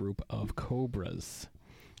of a group of cobras.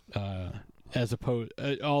 As opposed,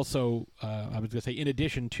 also, I was gonna say, in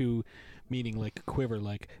addition to meaning like quiver,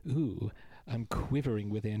 like ooh, I'm quivering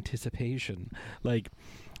with anticipation, like.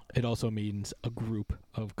 It also means a group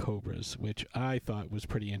of cobras, which I thought was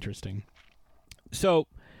pretty interesting. So,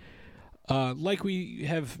 like we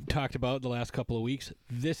have talked about the last couple of weeks,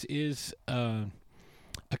 this is a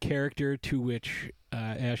character to which,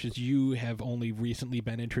 Ashes, you have only recently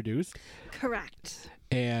been introduced. Correct.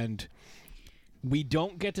 And we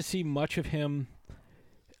don't get to see much of him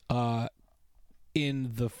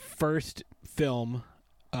in the first film,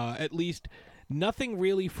 at least nothing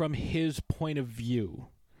really from his point of view.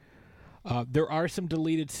 There are some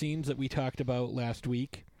deleted scenes that we talked about last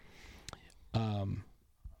week. Kind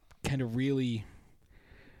of really...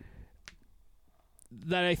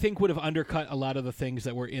 that I think would have undercut a lot of the things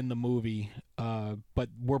that were in the movie, but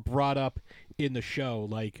were brought up in the show.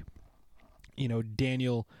 Like, you know,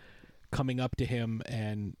 Daniel coming up to him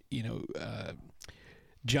and, you know,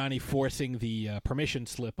 Johnny forcing the permission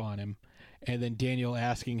slip on him. And then Daniel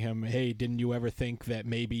asking him, hey, didn't you ever think that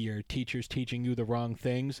maybe your teacher's teaching you the wrong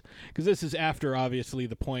things? Because this is after, obviously,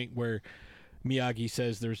 the point where Miyagi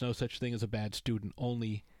says there's no such thing as a bad student,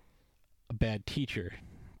 only a bad teacher.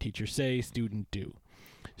 Teacher say, student do.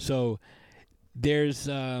 So there's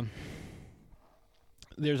a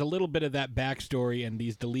little bit of that backstory and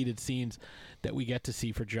these deleted scenes that we get to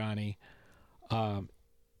see for Johnny.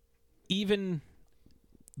 Even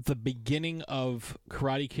the beginning of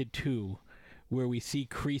Karate Kid 2, where we see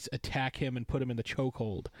Kreese attack him and put him in the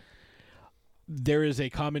chokehold, there is a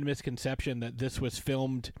common misconception that this was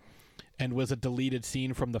filmed and was a deleted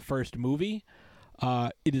scene from the first movie.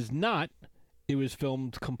 It is not. It was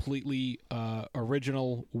filmed completely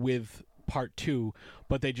original with part 2,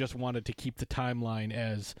 but they just wanted to keep the timeline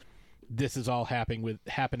as this is all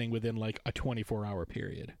happening within like a 24-hour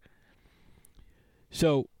period.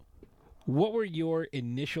 So, what were your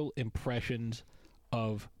initial impressions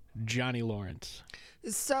of Johnny Lawrence?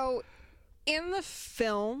 So, in the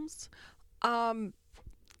films,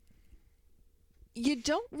 you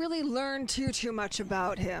don't really learn too much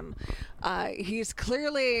about him. He's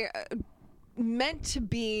clearly meant to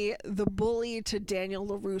be the bully to Daniel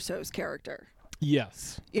LaRusso's character.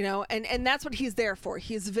 Yes. You know, and that's what he's there for.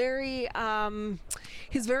 He's very one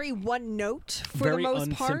note for very the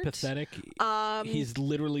most part. Very unsympathetic. He's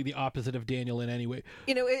literally the opposite of Daniel in any way.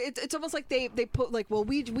 You know, it's almost like they put like, well,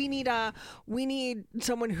 we need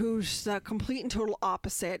someone who's the complete and total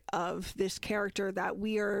opposite of this character that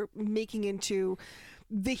we are making into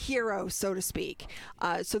the hero, so to speak.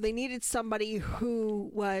 So they needed somebody who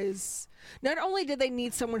was... Not only did they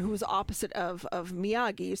need someone who was opposite of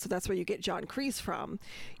Miyagi, so that's where you get John Kreese from.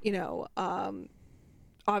 You know,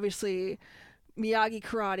 obviously Miyagi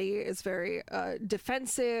karate is very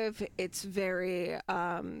defensive. It's very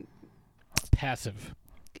passive.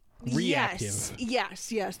 reactive.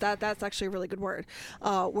 Yes. That's actually a really good word.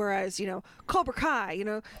 Whereas, Cobra Kai,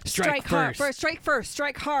 Strike first,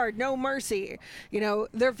 strike hard, no mercy.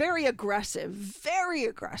 They're very aggressive.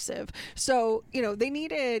 So, they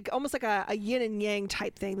needed almost like a yin and yang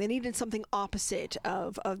type thing. They needed something opposite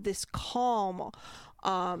of this calm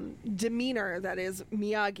demeanor that is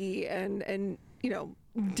Miyagi and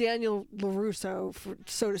Daniel LaRusso,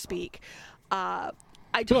 so to speak. I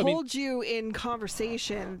told you in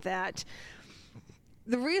conversation that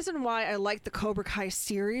the reason why I like the Cobra Kai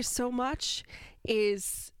series so much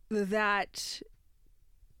is that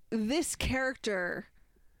this character,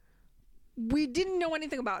 we didn't know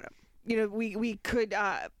anything about him. We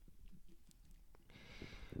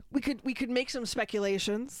could make some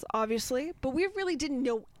speculations, obviously, but we really didn't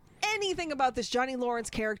know anything about this Johnny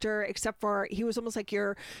Lawrence character except for he was almost like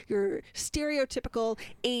your stereotypical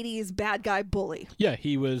 80s bad guy bully. Yeah,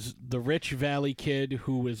 he was the rich valley kid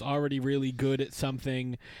who was already really good at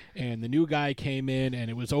something, and the new guy came in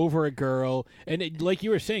and it was over a girl, and it, like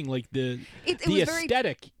you were saying, like the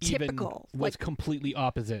aesthetic even typical, was completely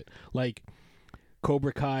opposite. Like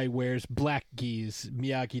Cobra Kai wears black gis,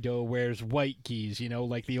 Miyagi-Do wears white gis,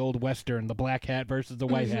 like the old Western, the black hat versus the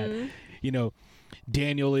white hat.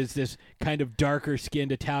 Daniel is this kind of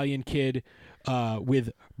darker-skinned Italian kid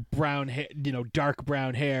with brown hair, dark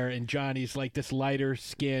brown hair, and Johnny's like this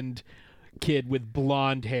lighter-skinned kid with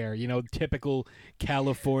blonde hair, typical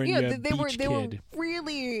California beach they kid. Were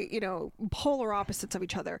really, polar opposites of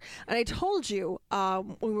each other. And I told you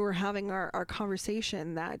when we were having our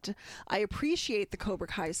conversation that I appreciate the Cobra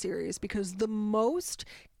Kai series because the most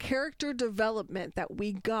character development that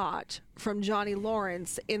we got from Johnny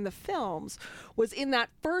Lawrence in the films was in that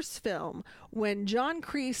first film when John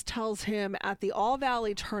Kreese tells him at the All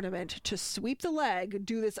Valley tournament to sweep the leg,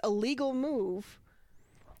 do this illegal move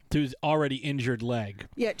to his already injured leg.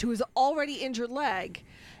 Yeah, to his already injured leg.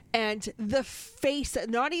 And the face,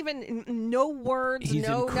 not even, no words, He's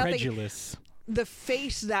no incredulous. Nothing. The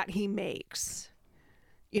face that he makes,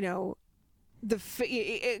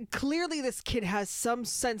 clearly this kid has some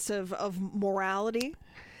sense of morality.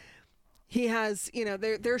 He has,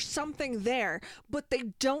 there's something there, but they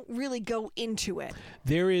don't really go into it.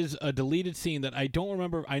 There is a deleted scene that I don't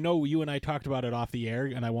remember. I know you and I talked about it off the air,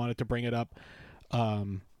 and I wanted to bring it up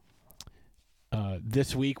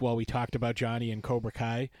this week while we talked about Johnny and Cobra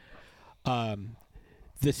Kai.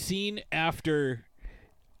 The scene after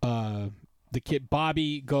the kid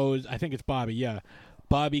Bobby goes, I think it's Bobby, yeah.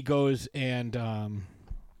 Bobby goes and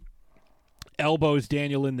elbows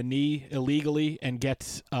Daniel in the knee illegally and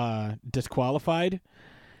gets disqualified.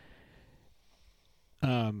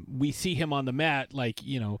 We see him on the mat, like,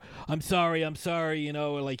 I'm sorry,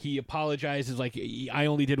 like he apologizes, like I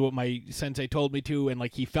only did what my sensei told me to, and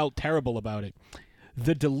like he felt terrible about it.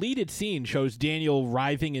 The deleted scene shows Daniel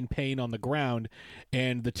writhing in pain on the ground,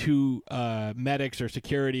 and the two medics or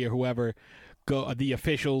security or whoever, the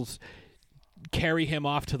officials, carry him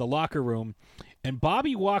off to the locker room, and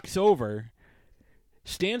Bobby walks over,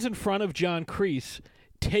 stands in front of John Kreese,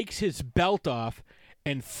 takes his belt off,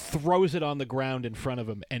 and throws it on the ground in front of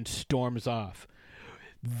him and storms off.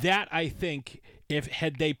 That, I think,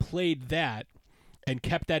 had they played that and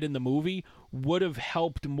kept that in the movie, would have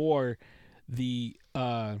helped more the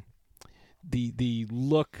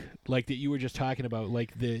look, like that you were just talking about,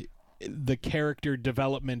 like the character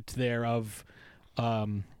development there of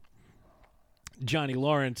Johnny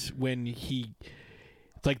Lawrence when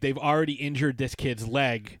it's like they've already injured this kid's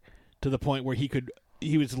leg to the point where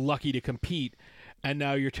he was lucky to compete, and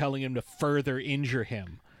now you're telling him to further injure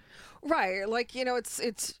him. Right. Like,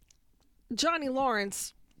 it's Johnny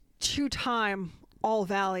Lawrence, 2-time All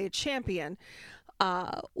Valley champion,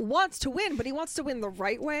 wants to win, but he wants to win the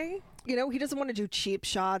right way. He doesn't want to do cheap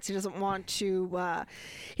shots. He doesn't want to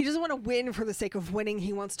win for the sake of winning.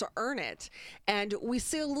 He wants to earn it. And we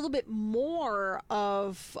see a little bit more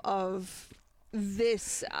of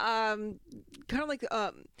this kind of like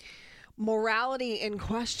morality in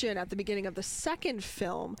question at the beginning of the second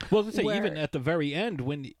film. Well, let's say even at the very end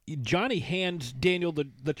when Johnny hands Daniel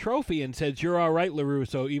the trophy and says, "You're all right,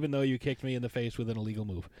 LaRusso, even though you kicked me in the face with an illegal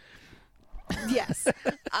move." Yes.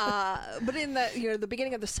 But in the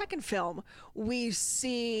beginning of the second film, we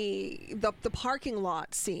see the parking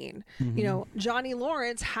lot scene. Mm-hmm. Johnny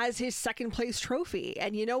Lawrence has his second place trophy,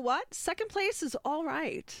 and you know what? Second place is all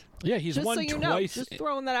right. Yeah, he's just won so you twice. Know, just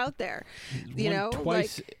throwing that out there.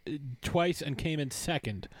 Twice and came in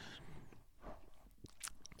second.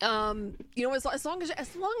 As long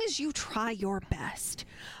as you try your best.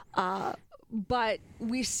 But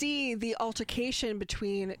we see the altercation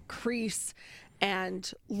between Kreese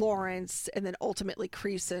and Lawrence, and then ultimately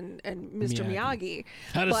Kreese and Mr. Miyagi.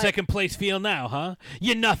 How does But- second place feel now, huh?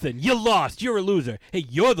 You're nothing. You lost. You're a loser. Hey,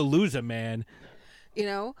 you're the loser, man.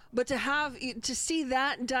 But to see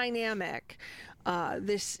that dynamic,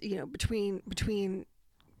 this between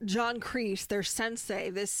John Kreese, their sensei,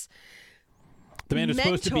 this The man who's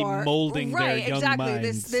supposed to be mentor- molding their right, young exactly.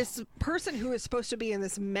 minds. This person who is supposed to be in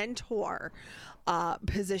this mentor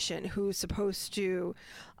position, who's supposed to,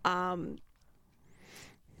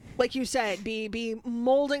 like you said, be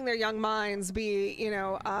molding their young minds, be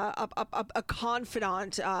a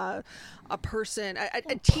confidant, a person, a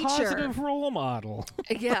teacher. Positive role model.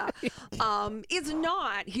 Yeah. He's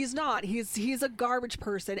not. He's a garbage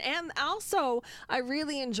person. And also, I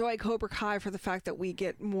really enjoy Cobra Kai for the fact that we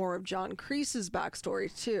get more of John Kreese's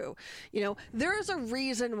backstory too. There's a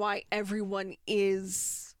reason why everyone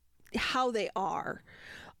is how they are.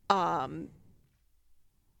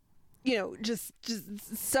 Just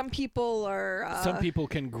some people are Some people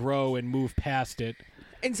can grow and move past it.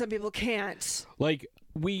 and some people can't. Like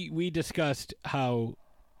we discussed how,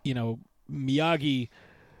 Miyagi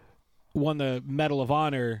won the Medal of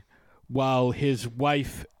Honor while his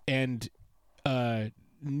wife and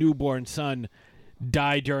newborn son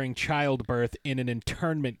died during childbirth in an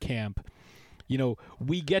internment camp.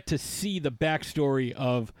 We get to see the backstory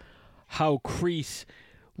of how Kreese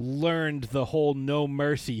learned the whole no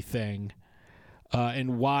mercy thing,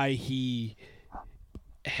 and why he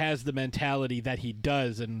has the mentality that he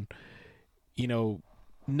does, and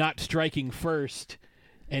not striking first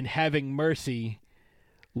and having mercy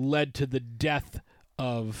led to the death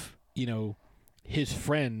of his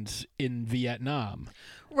friends in Vietnam.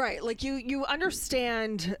 Right, like you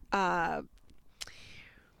understand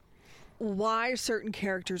why certain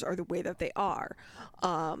characters are the way that they are,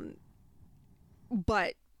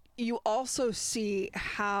 but you also see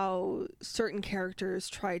how certain characters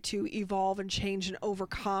try to evolve and change and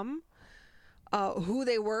overcome who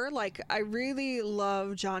they were. Like, I really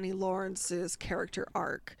love Johnny Lawrence's character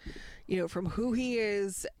arc, from who he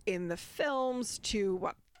is in the films to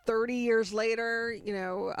 30 years later,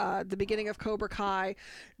 the beginning of Cobra Kai,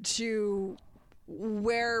 to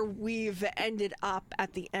where we've ended up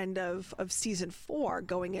at the end of season 4,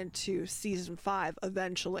 going into season 5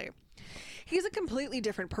 eventually. He's a completely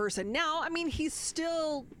different person. Now, I mean, he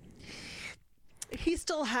still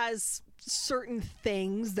has certain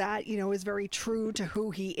things that, is very true to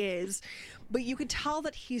who he is, but you can tell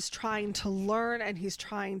that he's trying to learn and he's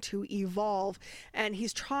trying to evolve and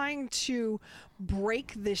he's trying to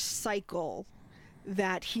break this cycle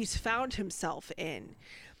that he's found himself in.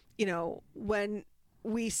 When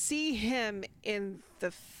we see him in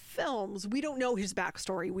the films, we don't know his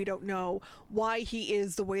backstory. We don't know why he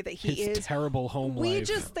is the way that he His is. terrible home We life.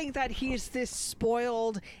 just think that he's this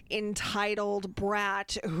spoiled, entitled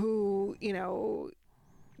brat who,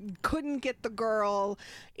 couldn't get the girl,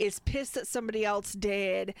 is pissed that somebody else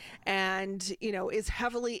did, and, is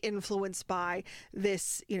heavily influenced by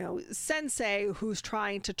this, sensei who's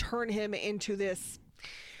trying to turn him into this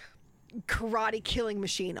karate killing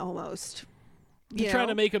machine almost. He's trying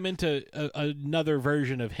to make him into another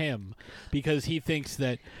version of him because he thinks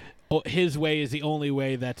that his way is the only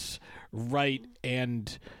way that's right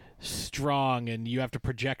and strong, and you have to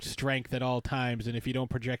project strength at all times, and if you don't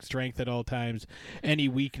project strength at all times, any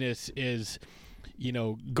weakness is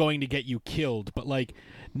going to get you killed. But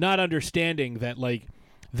not understanding that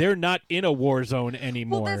they're not in a war zone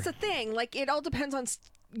anymore. Well, that's the thing. It all depends on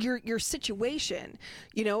your situation.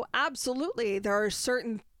 Absolutely, there are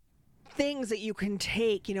certain things that you can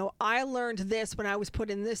take. I learned this when I was put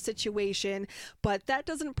in this situation, but that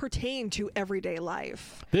doesn't pertain to everyday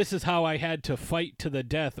life. This is how I had to fight to the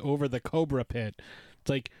death over the Cobra Pit.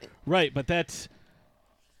 It's right, but that's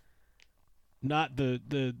not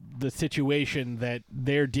the situation that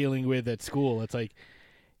they're dealing with at school. It's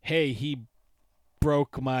hey, he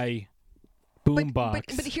broke my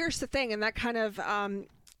boombox. But here's the thing, and that kind of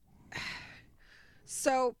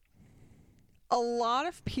so a lot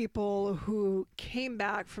of people who came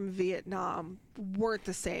back from Vietnam weren't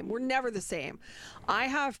the same. We're never the same. I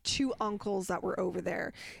have 2 uncles that were over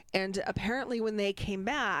there, and apparently when they came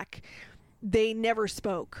back, they never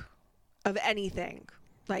spoke of anything.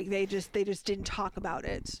 They just didn't talk about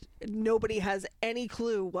it. Nobody has any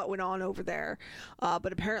clue what went on over there.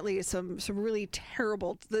 But apparently some really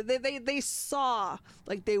terrible, they saw,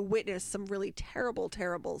 they witnessed some really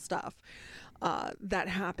terrible stuff that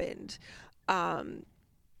happened.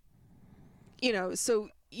 So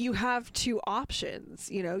you have 2 options.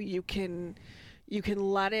 You can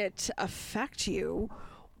let it affect you,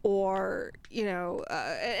 or and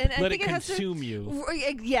I Let think it it has consume to, you.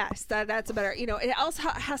 Yes, that's a better. It also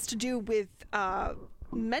has to do with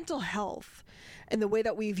mental health and the way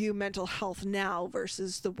that we view mental health now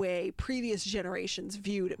versus the way previous generations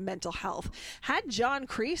viewed mental health. Had John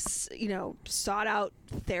Kreese, sought out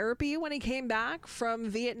therapy when he came back from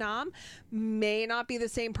Vietnam, may not be the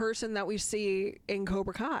same person that we see in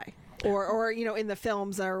Cobra Kai. Or in the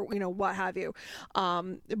films or what have you,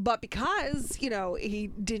 but because he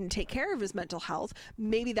didn't take care of his mental health,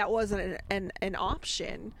 maybe that wasn't an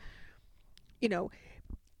option.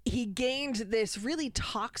 He gained this really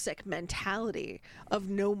toxic mentality of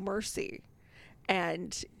no mercy.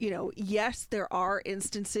 And, yes, there are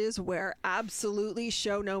instances where absolutely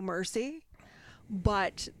show no mercy,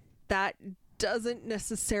 but that doesn't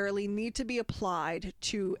necessarily need to be applied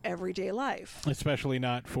to everyday life. Especially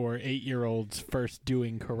not for 8-year-olds first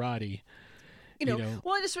doing karate.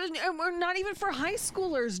 We're not even for high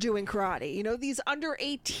schoolers doing karate. These under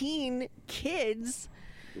 18 kids,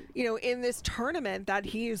 in this tournament that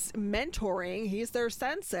he's mentoring, he's their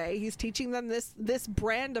sensei. He's teaching them this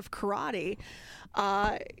brand of karate.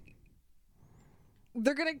 They're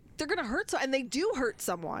gonna hurt and they do hurt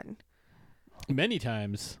someone Many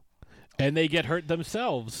times. And they get hurt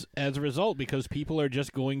themselves as a result because people are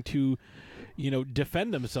just going to,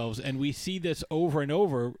 defend themselves. And we see this over and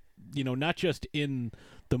over, not just in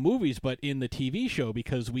the movies, but in the TV show,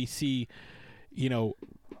 because we see,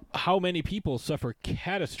 how many people suffer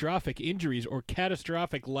catastrophic injuries or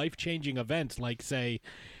catastrophic life-changing events, like, say,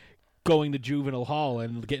 going to juvenile hall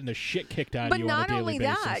and getting the shit kicked out of you on a daily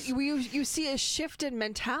basis. But not only that, you see a shift in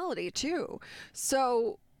mentality, too.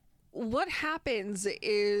 So what happens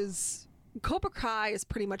is Cobra Kai is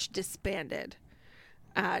pretty much disbanded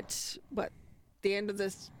at the end of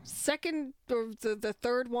the second or the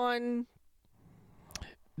third one.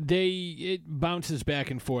 It bounces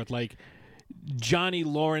back and forth. Like, Johnny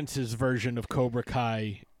Lawrence's version of Cobra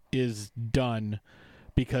Kai is done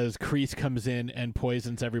because Kreese comes in and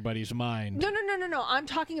poisons everybody's mind. No. I'm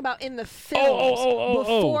talking about in the films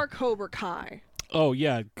before Cobra Kai. Oh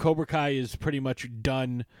yeah, Cobra Kai is pretty much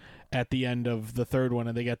done at the end of the third one,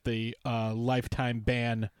 and they get the lifetime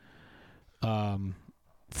ban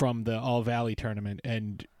from the All Valley tournament,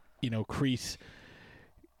 and Kreese,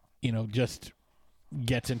 just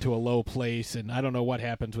gets into a low place, and I don't know what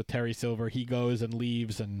happens with Terry Silver. He goes and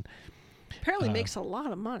leaves, and apparently makes a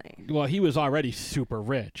lot of money. Well, he was already super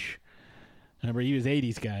rich. Remember, he was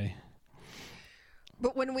 80s guy.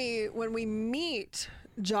 But when we meet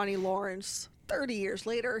Johnny Lawrence 30 years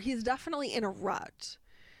later, he's definitely in a rut.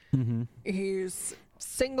 Mm-hmm. He's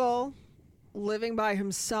single, living by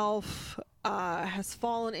himself, has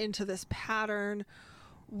fallen into this pattern,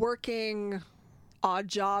 working odd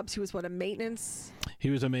jobs. He was a maintenance? He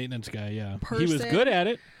was a maintenance guy, yeah. Person. He was good at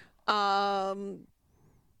it.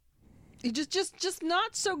 He just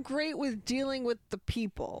not so great with dealing with the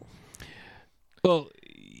people. Well,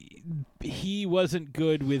 he wasn't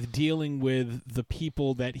good with dealing with the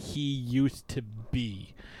people that he used to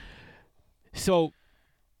be. So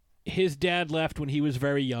his dad left when he was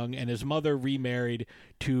very young, and his mother remarried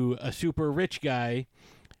to a super rich guy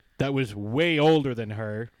that was way older than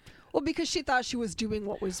her. Well, because she thought she was doing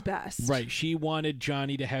what was best. Right. She wanted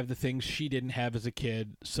Johnny to have the things she didn't have as a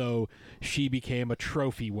kid, so she became a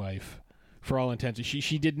trophy wife for all intents.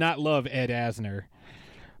 She did not love Ed Asner.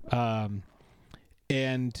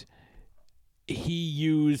 And he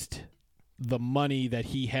used the money that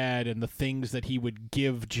he had and the things that he would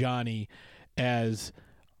give Johnny as,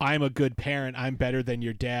 I'm a good parent, I'm better than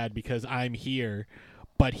your dad because I'm here.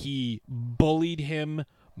 But he bullied him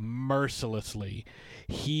mercilessly.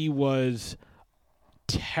 He was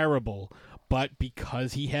terrible, but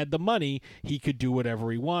because he had the money, he could do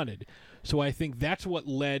whatever he wanted. So I think that's what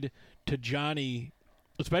led to Johnny,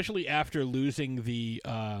 especially after losing the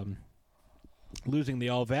All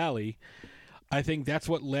Valley. I think that's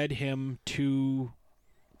what led him to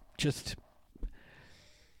just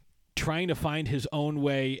trying to find his own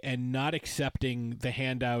way and not accepting the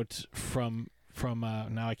handouts from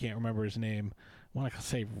now I can't remember his name. I want to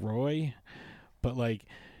say Roy, but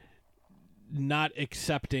not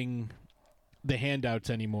accepting the handouts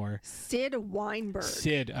anymore. Sid Weinberg.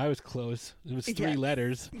 Sid, I was close. It was 3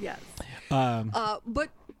 letters. Yes. But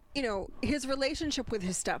his relationship with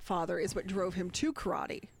his stepfather is what drove him to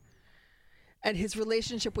karate. And his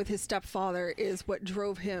relationship with his stepfather is what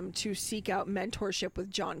drove him to seek out mentorship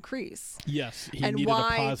with John Kreese. Yes, he needed a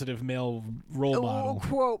positive male role model.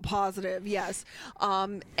 Quote positive, yes.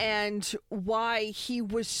 And why he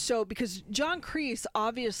was because John Kreese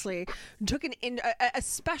obviously took a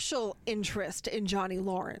special interest in Johnny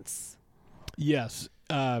Lawrence. Yes.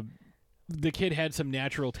 the kid had some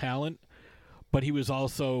natural talent, but he was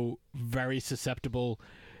also very susceptible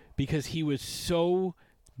because he was so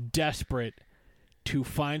desperate to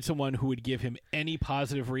find someone who would give him any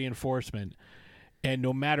positive reinforcement. And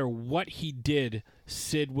no matter what he did,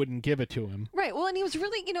 Sid wouldn't give it to him. Right. Well, and he was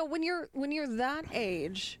really, when you're that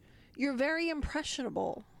age, you're very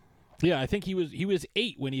impressionable. Yeah, I think he was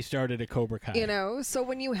 8 when he started at Cobra Kai. So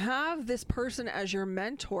when you have this person as your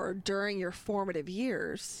mentor during your formative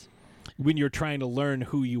years, when you're trying to learn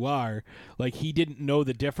who you are, like he didn't know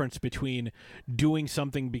the difference between doing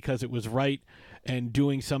something because it was right and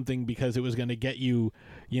doing something because it was going to get you,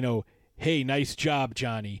 hey, nice job,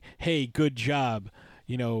 Johnny. Hey, good job.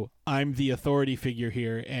 I'm the authority figure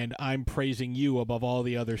here, and I'm praising you above all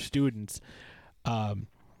the other students.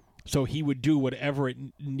 So he would do whatever it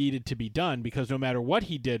needed to be done, because no matter what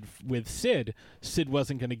he did with Sid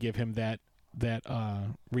wasn't going to give him that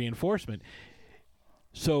reinforcement.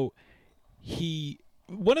 So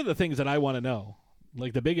one of the things that I want to know,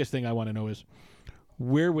 like the biggest thing I want to know, is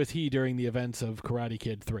where was he during the events of Karate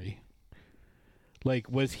Kid 3? Like,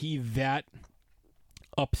 was he that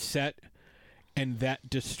upset and that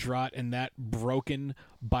distraught and that broken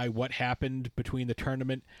by what happened between the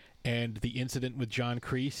tournament and the incident with John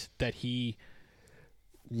Kreese that he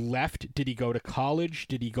left? Did he go to college?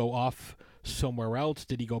 Did he go off somewhere else?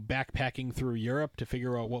 Did he go backpacking through Europe to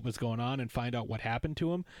figure out what was going on and find out what happened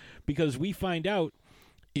to him? Because we find out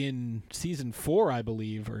in season 4, I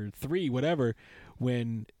believe, or 3, whatever,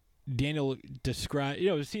 when Daniel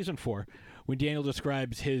describes, season 4, when Daniel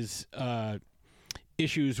describes his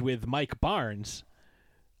issues with Mike Barnes,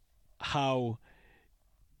 how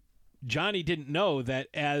Johnny didn't know that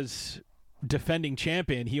as defending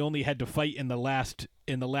champion, he only had to fight in the last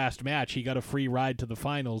match. He got a free ride to the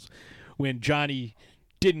finals. When Johnny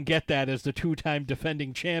didn't get that as the 2-time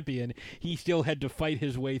defending champion, he still had to fight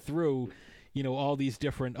his way through, all these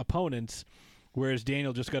different opponents, whereas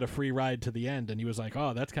Daniel just got a free ride to the end, and he was like,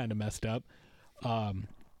 oh, that's kind of messed up.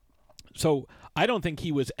 So I don't think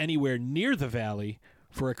he was anywhere near the Valley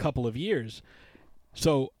for a couple of years.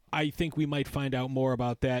 So I think we might find out more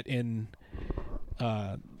about that in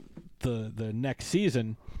the next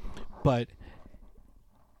season. But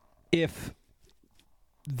if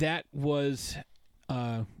that was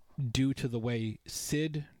due to the way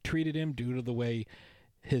Sid treated him, due to the way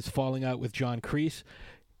his falling out with John Kreese,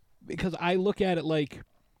 because I look at it like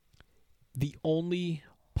the only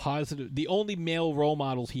male role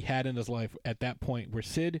models he had in his life at that point were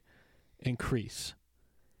Sid and Kreese.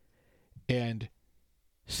 And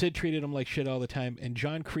Sid treated him like shit all the time, and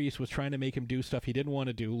John Kreese was trying to make him do stuff he didn't want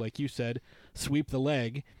to do, like you said, sweep the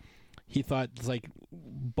leg. He thought, like,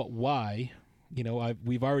 but why?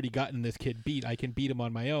 We've already gotten this kid beat. I can beat him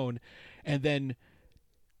on my own. And then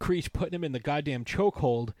Kreese putting him in the goddamn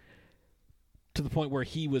chokehold to the point where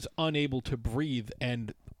he was unable to breathe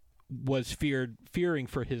and was fearing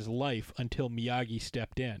for his life until Miyagi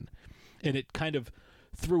stepped in. And it kind of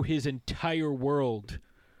threw his entire world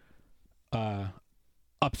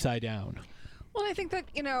upside down. Well, I think that,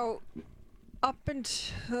 up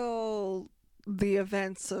until the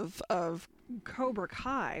events of Cobra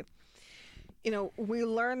Kai, we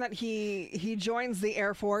learn that he joins the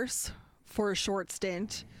Air Force for a short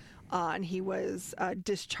stint, and he was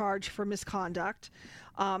discharged for misconduct.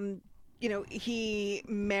 He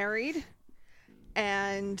married,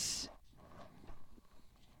 and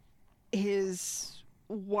his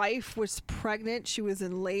wife was pregnant. She was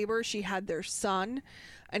in labor. She had their son,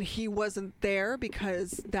 and he wasn't there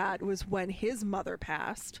because that was when his mother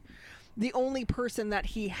passed. The only person that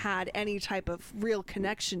he had any type of real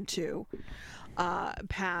connection to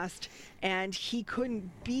passed, and he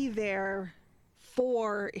couldn't be there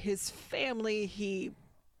for his family. He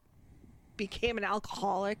became an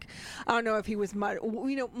alcoholic. I don't know if he was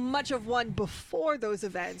much of one before those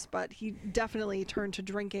events, but he definitely turned to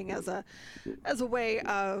drinking as a way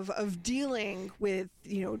of dealing with,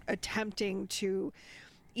 attempting to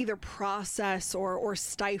either process or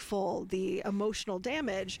stifle the emotional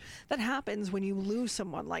damage that happens when you lose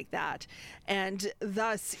someone like that. And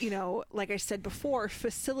thus, like I said before,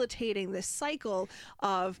 facilitating this cycle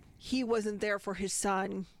of he wasn't there for his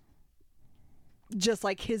son, just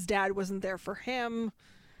like his dad wasn't there for him.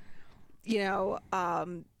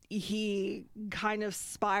 He kind of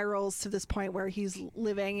spirals to this point where he's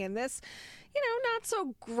living in this, not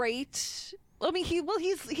so great. I mean,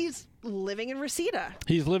 he's living in Reseda.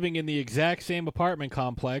 He's living in the exact same apartment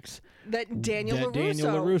complex that Daniel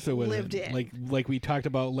LaRusso was lived in. Like we talked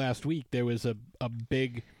about last week, there was a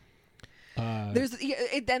big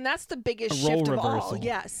And that's the biggest a role shift of all. reversal.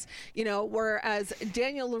 Yes, whereas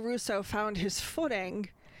Daniel LaRusso found his footing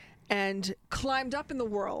and climbed up in the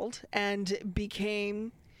world and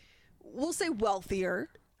became, we'll say, wealthier.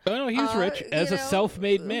 Oh no, he's rich as a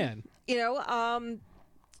self-made man.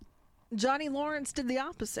 Johnny Lawrence did the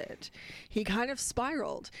opposite. He kind of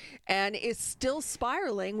spiraled and is still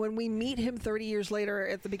spiraling when we meet him 30 years later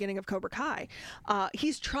at the beginning of Cobra Kai.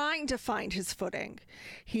 He's trying to find his footing.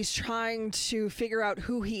 He's trying to figure out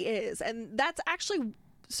who he is. And that's actually...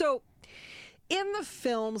 So, in the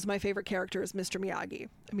films, my favorite character is Mr. Miyagi.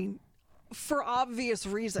 I mean, for obvious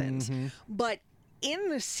reasons. Mm-hmm. But in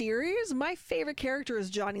the series, my favorite character is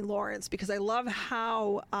Johnny Lawrence because I love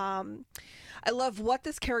how... I love what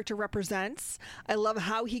this character represents. I love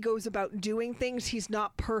how he goes about doing things. He's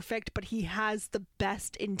not perfect, but he has the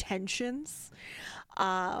best intentions.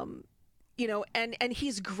 And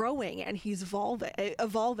he's growing and he's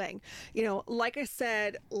evolving. Like I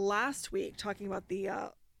said last week, talking about the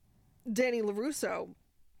Danny LaRusso,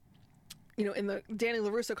 in the Danny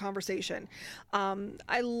LaRusso conversation,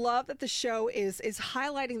 I love that the show is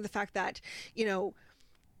highlighting the fact that,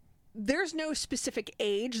 there's no specific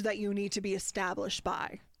age that you need to be established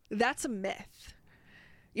by. That's a myth.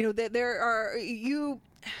 That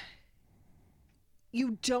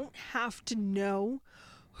you don't have to know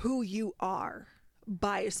who you are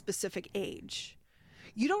by a specific age.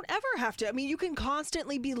 You don't ever have to. I mean, you can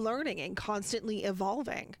constantly be learning and constantly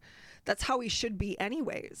evolving. That's how we should be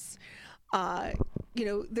anyways.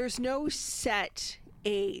 There's no set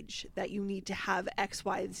age that you need to have X,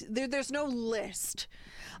 Y. There's no list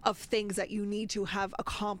of things that you need to have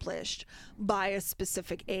accomplished by a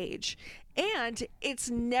specific age. And it's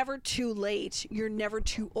never too late. You're never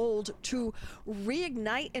too old to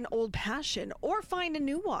reignite an old passion or find a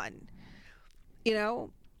new one.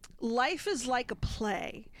 Life is like a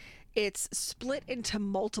play. It's split into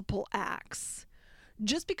multiple acts.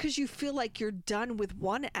 Just because you feel like you're done with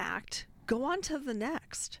one act, go on to the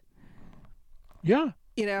next. Yeah.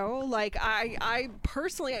 I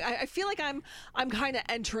personally, I feel like I'm kind of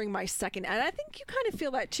entering my second, and I think you kind of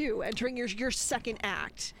feel that too, entering your second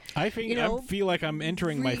act. I feel like I'm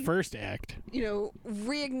entering my first act.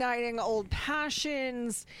 Reigniting old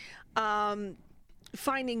passions,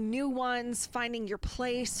 finding new ones, finding your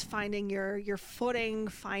place, finding your footing,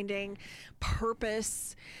 finding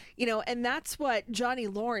purpose. And that's what Johnny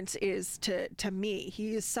Lawrence is to me.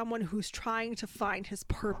 He is someone who's trying to find his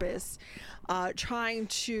purpose, trying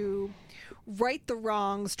to right the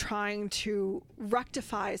wrongs, trying to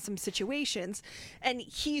rectify some situations. And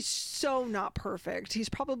he's so not perfect. He's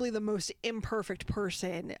probably the most imperfect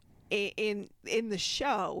person in the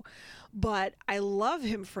show, but I love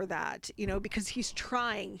him for that, because he's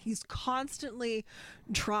trying. He's constantly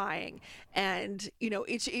trying, and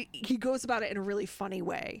he goes about it in a really funny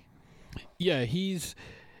way. Yeah, he's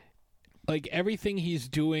like, everything he's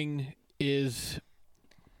doing is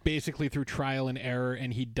basically through trial and error,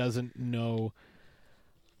 and he doesn't know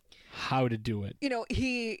how to do it.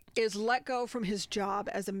 He is let go from his job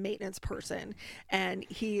as a maintenance person, and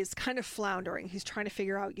he is kind of floundering. He's trying to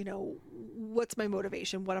figure out, what's my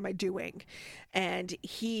motivation? What am I doing? And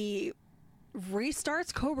he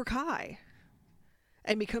restarts Cobra Kai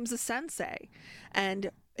and becomes a sensei.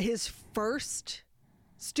 And his first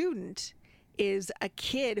student is a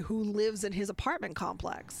kid who lives in his apartment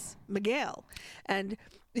complex, Miguel. And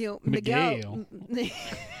Miguel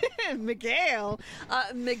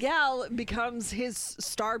becomes his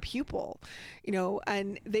star pupil,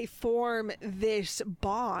 and they form this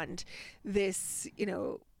bond, this,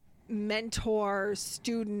 mentor,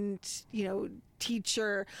 student,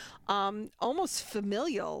 teacher, almost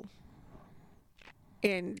familial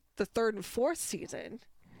in the third and fourth season.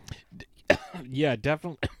 Yeah,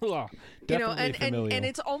 definitely. Definitely familial. And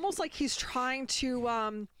it's almost like he's trying to,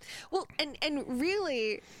 and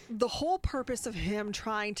really the whole purpose of him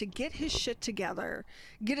trying to get his shit together,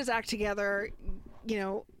 get his act together,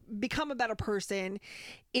 become a better person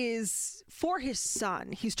is for his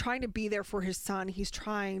son. He's trying to be there for his son. He's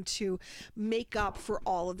trying to make up for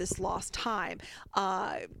all of this lost time.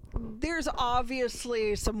 There's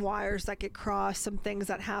obviously some wires that get crossed, some things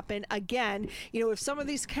that happen. Again, if some of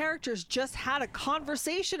these characters just had a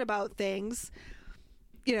conversation about things,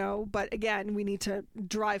 but again, we need to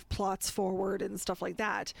drive plots forward and stuff like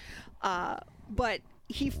that. But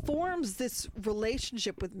he forms this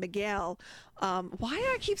relationship with Miguel. Why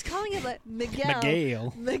I keep calling it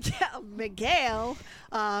Miguel? Miguel.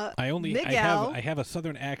 I have a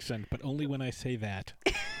southern accent, but only when I say that.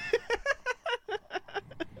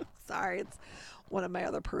 Sorry, it's one of my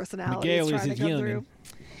other personalities Miguel trying is to come young. through.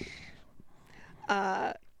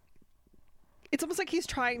 it's almost like he's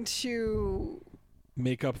trying to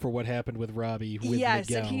make up for what happened with Robbie. With yes,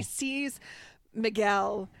 Miguel. and he sees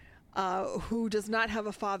Miguel, who does not have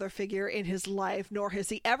a father figure in his life, nor has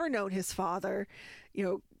he ever known his father. You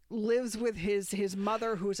know, lives with his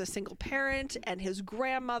mother, who is a single parent, and his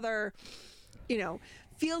grandmother. You know,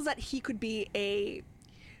 feels that he could be a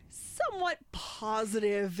somewhat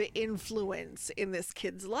positive influence in this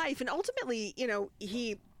kid's life, and ultimately, you know,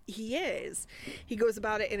 he is. He goes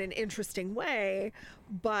about it in an interesting way,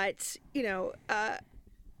 but you know,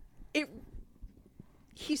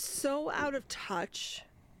 he's so out of touch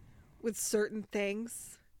with certain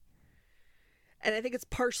things, and I think it's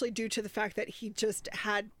partially due to the fact that he just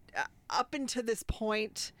had up until this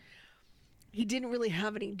point, he didn't really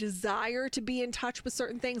have any desire to be in touch with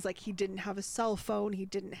certain things. Like, he didn't have a cell phone, he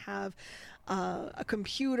didn't have a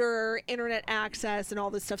computer, internet access, and all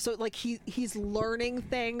this stuff. So like he's learning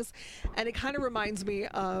things, and it kind of reminds me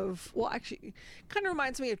of, well, actually, kind of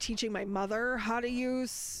reminds me of teaching my mother how to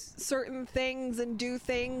use certain things and do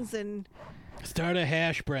things and start a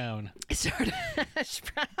hash brown. Start a hash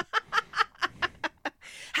brown.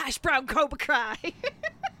 Hash brown Cobra Kai.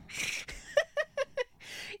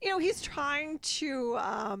 You know, he's trying to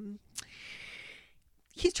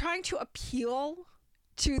appeal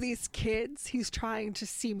to these kids. He's trying to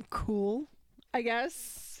seem cool, I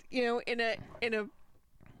guess, you know, in a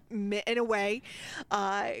way,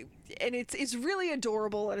 and it's really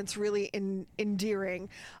adorable, and it's really endearing.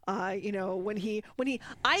 You know, when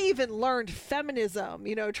I even learned feminism,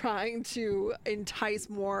 you know, trying to entice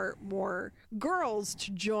more girls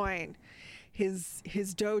to join his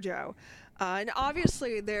dojo. And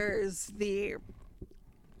obviously there's the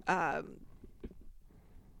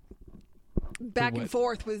back and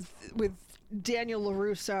forth with Daniel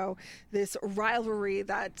LaRusso, this rivalry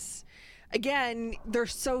that's, again, they're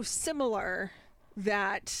so similar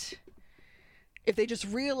that if they just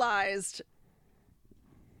realized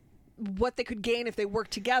what they could gain if they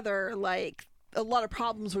worked together, like, a lot of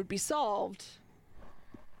problems would be solved.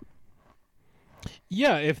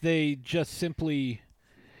 Yeah, if they just simply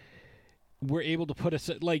were able to put us,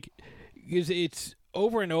 like, because it's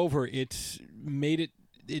over and over, it's made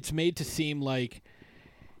to seem like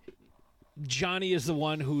Johnny is the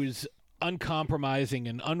one who's uncompromising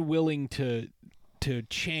and unwilling to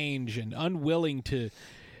change and unwilling to,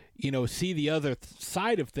 you know, see the other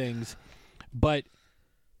side of things. But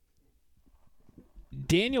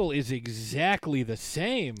Daniel is exactly the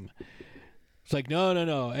same. It's like,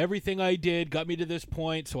 no. Everything I did got me to this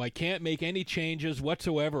point, so I can't make any changes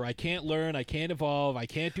whatsoever. I can't learn. I can't evolve. I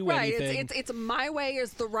can't do anything. Right, it's my way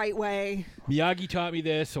is the right way. Miyagi taught me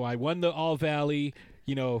this, so I won the All Valley.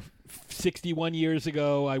 You know, 61 years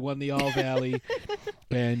ago, I won the All Valley.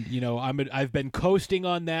 And, you know, I've been coasting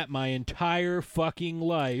on that my entire fucking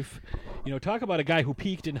life. You know, talk about a guy who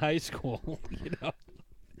peaked in high school, you know.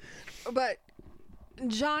 But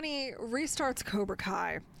Johnny restarts Cobra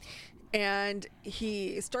Kai. And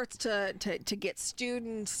he starts to get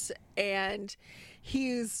students, and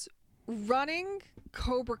he's running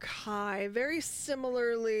Cobra Kai very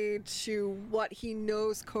similarly to what he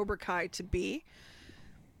knows Cobra Kai to be.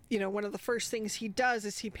 You know, one of the first things he does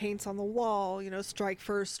is he paints on the wall, you know, strike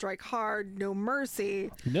first, strike hard, no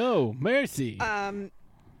mercy. No mercy.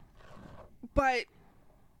 But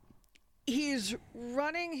he's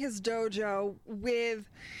running his dojo with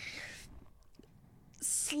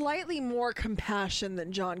slightly more compassion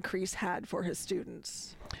than John Kreese had for his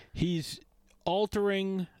students. He's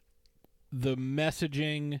altering the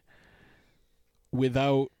messaging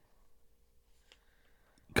without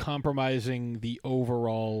compromising the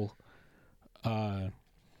overall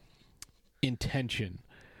intention,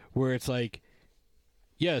 where it's like,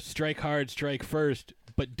 yeah, strike hard, strike first,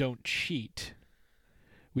 but don't cheat.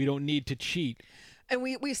 We don't need to cheat. And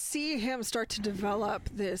we see him start to develop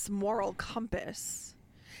this moral compass,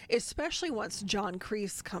 especially once John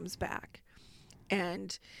Kreese comes back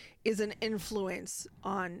and is an influence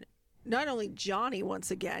on not only Johnny once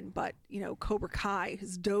again, but, you know, Cobra Kai,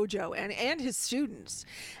 his dojo, and his students.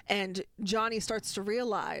 And Johnny starts to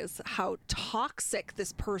realize how toxic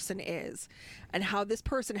this person is and how this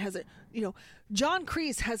person hasn't, you know, John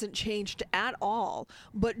Kreese hasn't changed at all,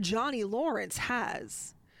 but Johnny Lawrence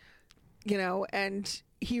has. You know, and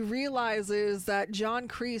he realizes that John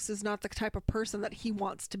Kreese is not the type of person that he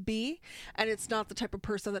wants to be, and it's not the type of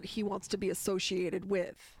person that he wants to be associated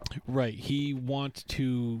with. Right. He wants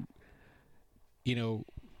to, you know,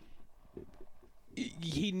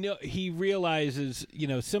 he realizes, you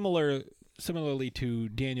know, similarly to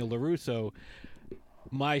Daniel LaRusso,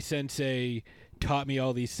 my sensei taught me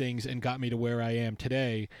all these things and got me to where I am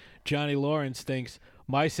today. Johnny Lawrence thinks,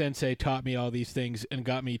 my sensei taught me all these things and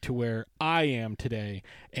got me to where I am today.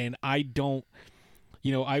 And I don't,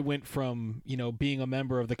 I went from, being a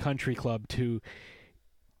member of the country club to,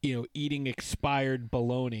 eating expired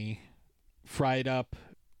bologna fried up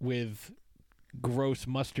with gross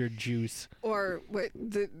mustard juice. Or what,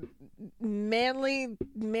 the manwich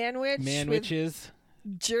Manwiches. with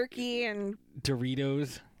jerky and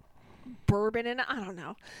Doritos. bourbon and I don't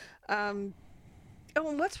know. And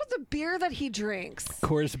what's with the beer that he drinks?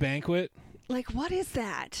 Coors Banquet. Like, what is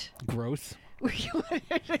that? Gross.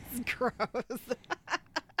 It's gross.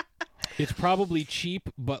 It's probably cheap,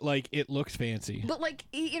 but like it looks fancy. But like,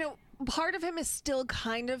 part of him is still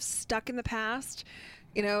kind of stuck in the past.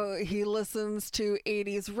 He listens to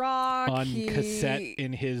 80s rock On cassette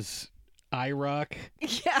in his iRock.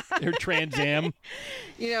 Yeah. Or Trans Am.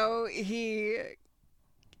 He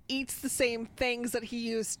eats the same things that he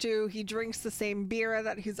used to. He drinks the same beer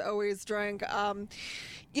that he's always drank.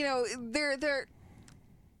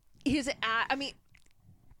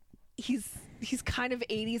 He's kind of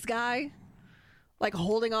 80s guy. Like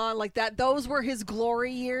holding on like that. Those were his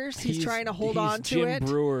glory years. He's trying to hold on to Jim it.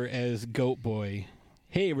 Brewer as Goat Boy.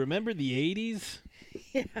 Hey, remember the 80s?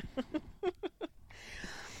 Yeah.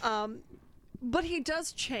 But he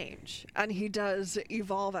does change and he does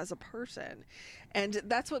evolve as a person. And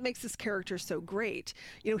that's what makes this character so great.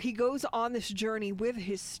 He goes on this journey with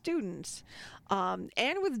his students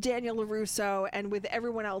and with Daniel LaRusso and with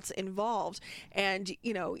everyone else involved. And,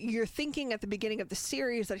 you're thinking at the beginning of the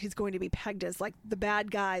series that he's going to be pegged as like the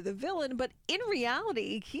bad guy, the villain. But in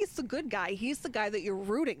reality, he's the good guy. He's the guy that you're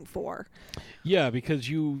rooting for. Yeah, because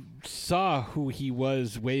you saw who he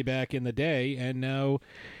was way back in the day, and now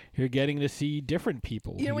you're getting to see different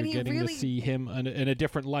people. You're getting to see him in a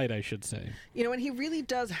different light, I should say. And he really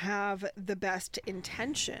does have the best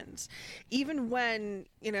intentions. Even when,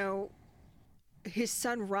 his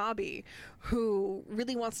son Robbie, who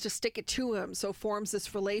really wants to stick it to him, so forms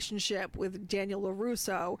this relationship with Daniel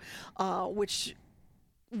LaRusso, which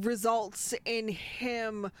results in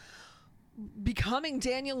him becoming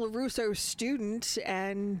Daniel LaRusso's student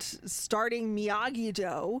and starting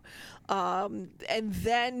Miyagi-Do. And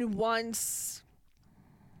then once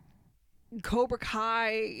Cobra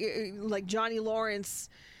Kai, like Johnny Lawrence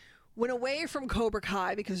went away from Cobra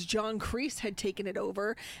Kai because John Kreese had taken it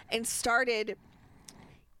over and started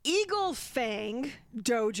Eagle Fang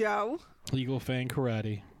Dojo. Eagle Fang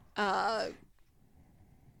Karate.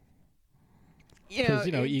 Because,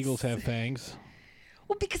 eagles have fangs.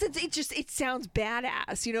 Well, because it sounds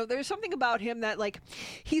badass. There's something about him that, like,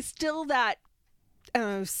 he's still that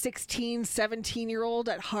 16, 17-year-old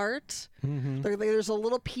at heart. Mm-hmm. There's a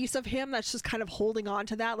little piece of him that's just kind of holding on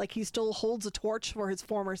to that. Like, he still holds a torch for his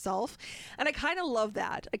former self. And I kind of love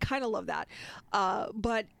that.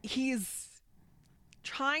 But he's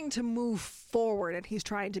trying to move forward and he's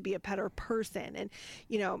trying to be a better person. And,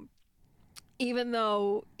 even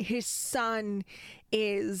though his son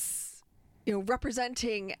is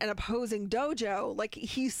representing an opposing dojo, like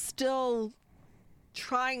he's still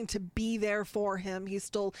trying to be there for him. He's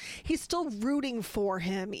still rooting for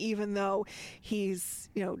him, even though he's,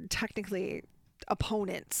 technically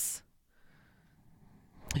opponents.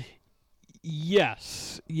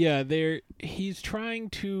 Yes. Yeah, he's trying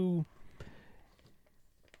to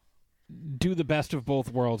do the best of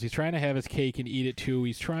both worlds. He's trying to have his cake and eat it too.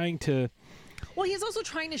 He's trying to... Well, he's also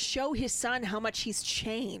trying to show his son how much he's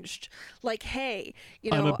changed. Like, hey,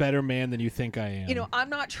 I'm a better man than you think I am. I'm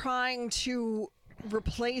not trying to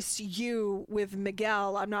replace you with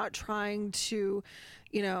Miguel. I'm not trying to,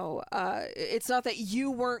 it's not that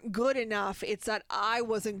you weren't good enough. It's that I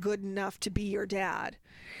wasn't good enough to be your dad.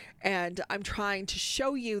 And I'm trying to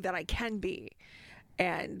show you that I can be.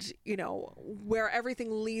 And, where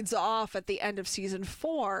everything leads off at the end of season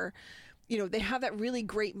 4, they have that really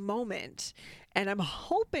great moment. And I'm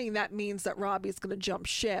hoping that means that Robbie's going to jump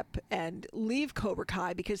ship and leave Cobra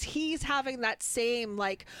Kai because he's having that same,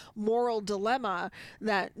 like, moral dilemma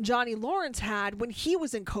that Johnny Lawrence had when he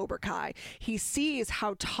was in Cobra Kai. He sees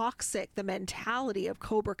how toxic the mentality of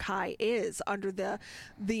Cobra Kai is under the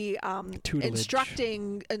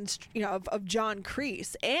instructing of John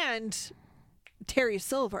Kreese and Terry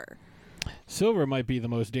Silver. Silver might be the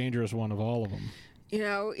most dangerous one of all of them.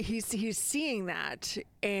 He's seeing that,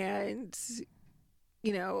 and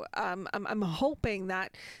I'm hoping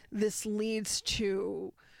that this leads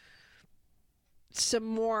to some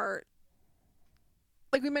more.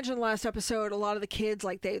 Like we mentioned last episode, a lot of the kids,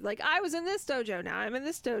 I was in this dojo, now I'm in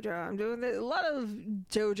this dojo, I'm doing a lot of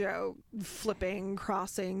dojo flipping,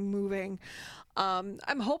 crossing, moving. I'm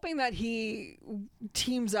hoping that he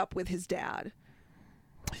teams up with his dad.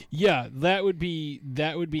 Yeah, that would be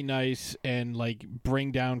nice, and like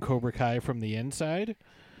bring down Cobra Kai from the inside.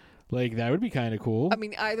 Like that would be kind of cool. I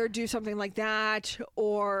mean, either do something like that,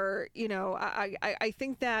 or I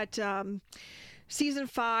think that season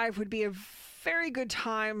 5 would be a very good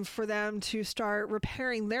time for them to start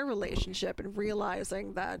repairing their relationship and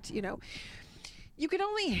realizing that you can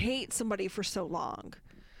only hate somebody for so long,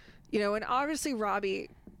 and obviously Robbie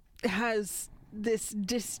has this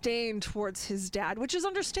disdain towards his dad, which is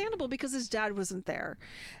understandable because his dad wasn't there,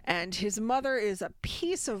 and his mother is a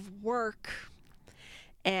piece of work,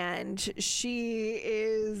 and she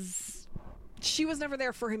was never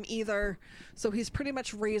there for him either, so he's pretty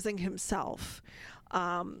much raising himself,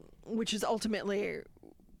 which is ultimately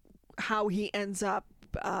how he ends up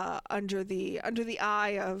under the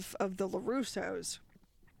eye of the LaRussos.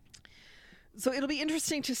 So it'll be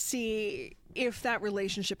interesting to see if that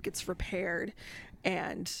relationship gets repaired,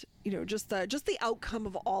 and just the outcome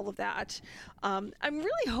of all of that. I'm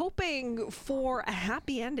really hoping for a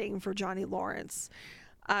happy ending for Johnny Lawrence.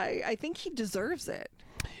 I think he deserves it.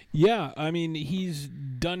 Yeah, I mean, he's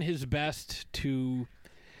done his best to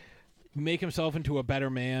make himself into a better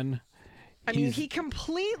man. I mean, he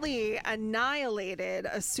completely annihilated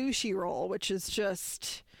a sushi roll, which is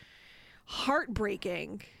just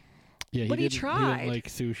heartbreaking. Yeah, but he tried. He didn't like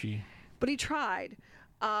sushi. But he tried.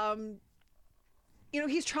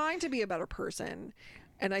 He's trying to be a better person,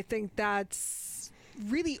 and I think that's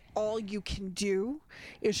really all you can do,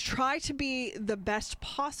 is try to be the best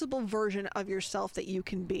possible version of yourself that you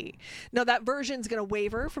can be. Now, that version's going to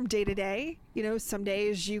waver from day to day. Some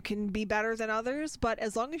days you can be better than others, but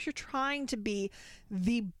as long as you're trying to be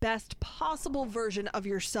the best possible version of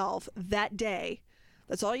yourself that day,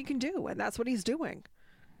 that's all you can do, and that's what he's doing.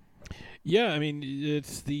 Yeah, I mean,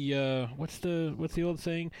 it's the what's the old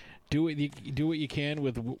saying? Do what you can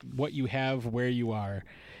with what you have where you are,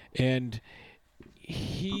 and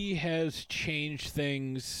he has changed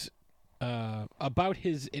things about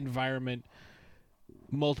his environment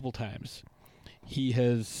multiple times. He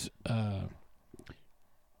has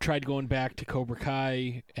tried going back to Cobra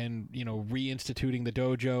Kai and reinstituting the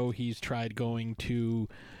dojo. He's tried going to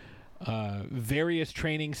various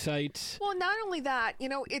training sites. Well, not only that,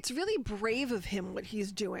 it's really brave of him what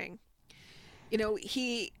he's doing.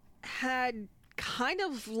 He had kind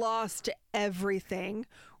of lost everything,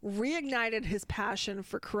 reignited his passion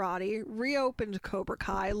for karate, reopened Cobra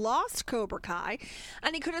Kai, lost Cobra Kai,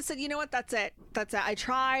 and he could have said, you know what, that's it. I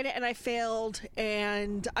tried and I failed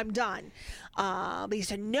and I'm done. But he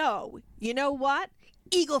said, no, you know what?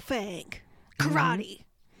 Eagle Fang, karate.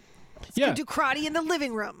 Let's go do karate in the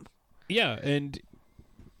living room. Yeah, and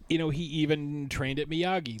he even trained at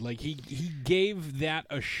Miyagi. Like he gave that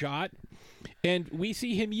a shot, and we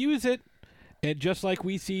see him use it. And just like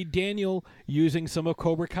we see Daniel using some of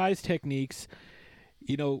Cobra Kai's techniques,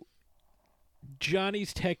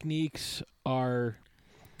 Johnny's techniques are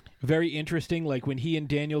very interesting. Like when he and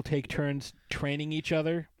Daniel take turns training each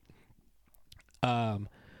other,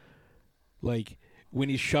 like when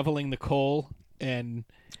he's shoveling the coal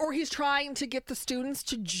or he's trying to get the students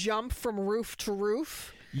to jump from roof to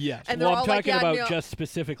roof. Yes. And well, I'm talking about just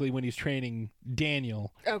specifically when he's training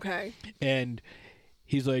Daniel. Okay. And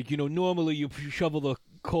he's like, normally you shovel the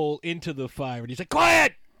coal into the fire. And he's like,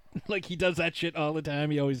 quiet! Like, he does that shit all the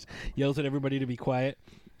time. He always yells at everybody to be quiet.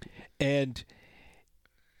 And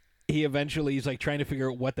he's like trying to figure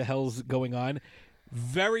out what the hell's going on.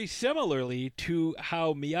 Very similarly to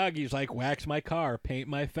how Miyagi's like, wax my car, paint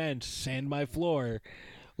my fence, sand my floor.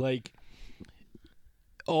 Like,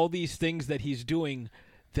 all these things that he's doing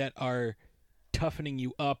that are toughening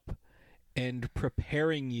you up and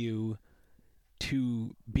preparing you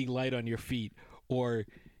to be light on your feet, or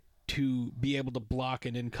to be able to block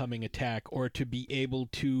an incoming attack, or to be able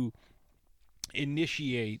to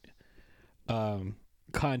initiate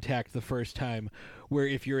contact the first time, where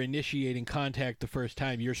if you're initiating contact the first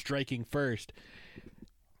time, you're striking first.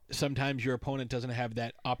 Sometimes your opponent doesn't have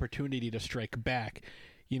that opportunity to strike back.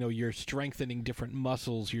 You're strengthening different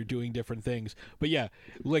muscles, you're doing different things. But yeah,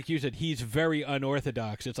 like you said, he's very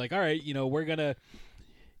unorthodox. It's like, all right, we're going to,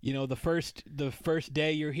 the first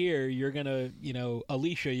day you're here, you're going to,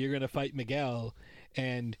 Alicia, you're going to fight Miguel,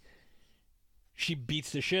 and she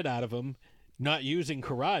beats the shit out of him, not using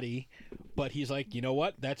karate, but he's like, you know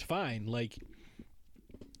what, that's fine. Like,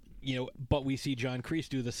 but we see John Kreese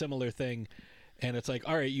do the similar thing, and it's like,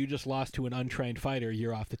 all right, you just lost to an untrained fighter,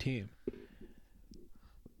 you're off the team.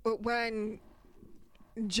 But when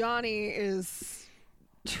Johnny is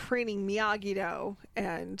training Miyagi-Do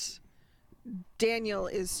and Daniel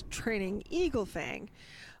is training Eagle Fang,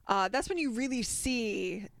 that's when you really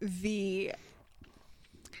see the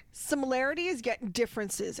similarities yet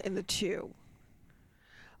differences in the two.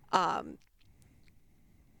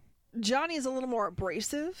 Johnny is a little more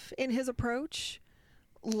abrasive in his approach,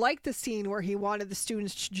 like the scene where he wanted the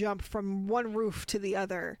students to jump from one roof to the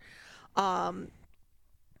other. Like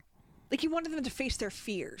he wanted them to face their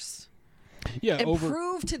fears. Yeah, and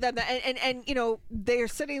prove to them that, and you know, they're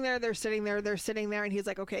sitting there, and he's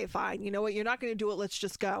like, okay, fine, you know what, you're not going to do it, let's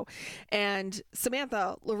just go. And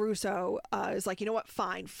Samantha LaRusso is like, you know what,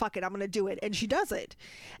 fine, fuck it, I'm going to do it. And she does it.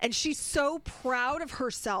 And she's so proud of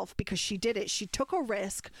herself because she did it. She took a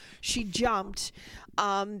risk, she jumped,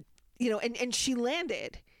 you know, and she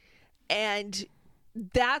landed. And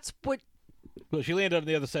that's what... Well, she landed on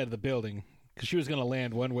the other side of the building. Because she was going to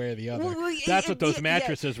land one way or the other. That's what those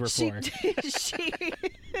mattresses were for.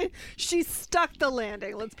 She stuck the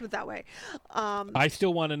landing. Let's put it that way. I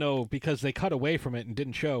still want to know, because they cut away from it and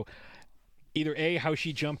didn't show, either A, how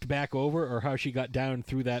she jumped back over, or how she got down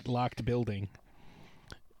through that locked building.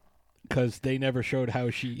 Because they never showed how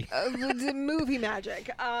she... The movie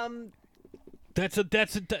magic. That's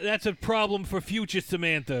a problem for future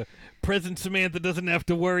Samantha. Present Samantha doesn't have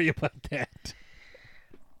to worry about that.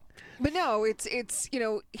 But no, it's you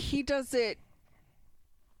know, he does it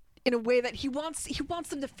in a way that he wants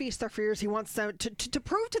them to face their fears. He wants them to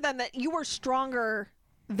prove to them that you are stronger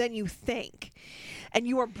than you think, and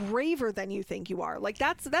you are braver than you think you are. Like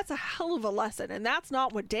that's a hell of a lesson, and that's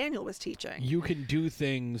not what Daniel was teaching. You can do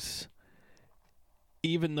things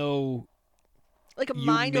even though like a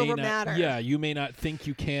mind over matter. Yeah, you may not think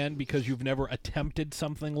you can because you've never attempted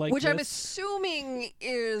something like which this. I'm assuming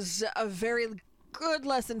is a very good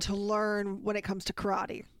lesson to learn when it comes to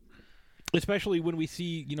karate. Especially when we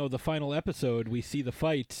see, you know, the final episode, we see the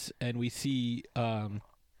fights and we see,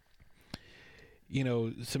 you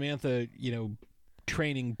know, Samantha, you know,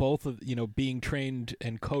 training both of, you know, being trained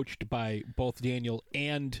and coached by both Daniel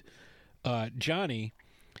and Johnny.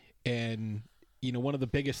 And, you know, one of the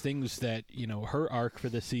biggest things that, you know, her arc for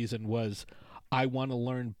this season was, I want to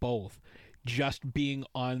learn both. Just being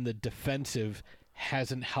on the defensive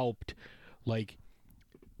hasn't helped. Like,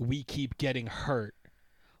 we keep getting hurt.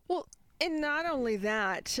 Well, and not only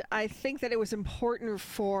that, I think that it was important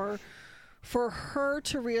for her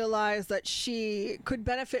to realize that she could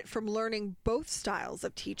benefit from learning both styles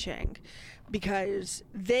of teaching, because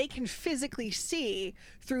they can physically see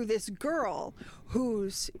through this girl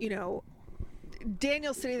who's, you know,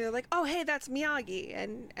 Daniel's sitting there like, oh, hey, that's Miyagi.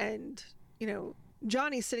 And you know,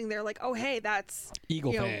 Johnny's sitting there like, oh, hey, that's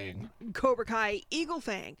Eagle Fang. Cobra Kai, Eagle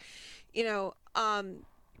Fang. You know,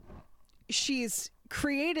 she's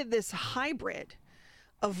created this hybrid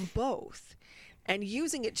of both and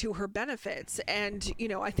using it to her benefits. And, you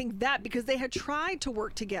know, I think that because they had tried to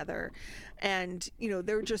work together and, you know,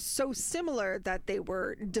 they're just so similar that they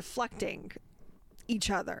were deflecting each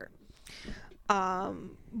other.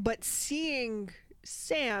 But seeing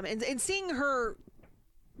Sam and seeing her,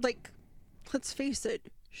 like, let's face it,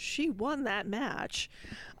 she won that match.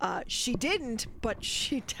 She didn't, but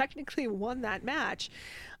she technically won that match.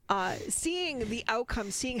 Seeing the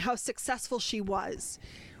outcome, seeing how successful she was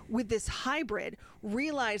with this hybrid,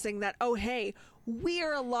 realizing that, oh, hey, we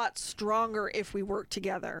are a lot stronger if we work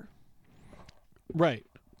together. Right.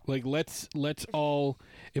 Like, let's all,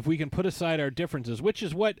 if we can put aside our differences, which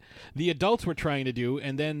is what the adults were trying to do,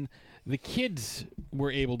 and then the kids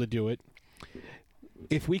were able to do it.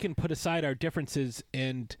 If we can put aside our differences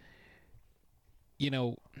and, you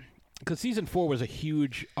know, because season 4 was a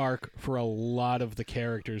huge arc for a lot of the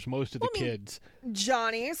characters, most of the kids.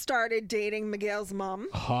 Johnny started dating Miguel's mom.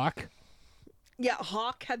 Hawk. Yeah,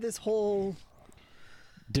 Hawk had this whole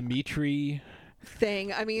Dimitri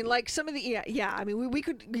thing. I mean, like some of the yeah. I mean, we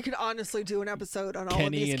could honestly do an episode on all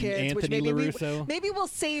Kenny of these kids, and which Anthony LaRusso. maybe we'll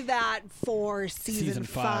save that for season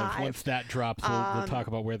 5. Once that drops, we'll talk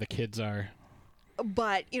about where the kids are.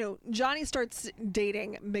 But you know, Johnny starts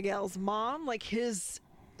dating Miguel's mom. Like his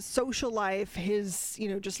social life, his, you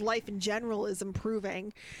know, just life in general is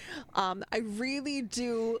improving. I really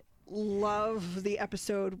do love the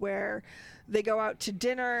episode where they go out to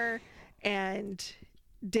dinner and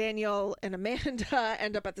Daniel and Amanda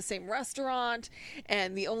end up at the same restaurant,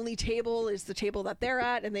 and the only table is the table that they're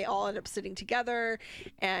at, and they all end up sitting together.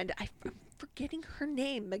 And I'm forgetting her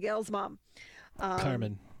name, Miguel's mom.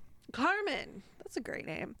 Carmen. That's a great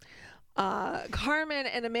name. Carmen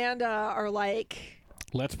and Amanda are like,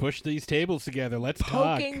 let's push these tables together. Let's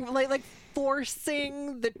poking, talk. like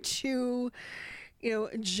forcing the two,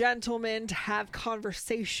 gentlemen to have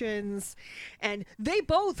conversations, and they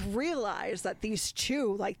both realize that these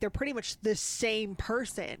two, like, they're pretty much the same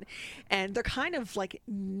person, and they're kind of like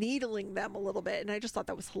needling them a little bit, and I just thought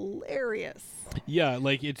that was hilarious. Yeah,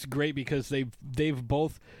 like, it's great because they've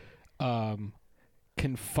both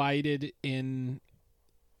confided in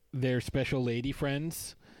their special lady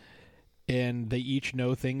friends, and they each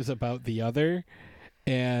know things about the other,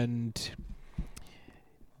 and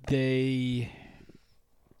they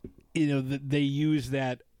they use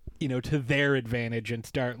that to their advantage and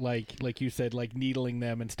start like you said, like, needling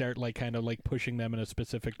them and start like kind of like pushing them in a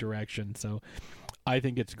specific direction. So I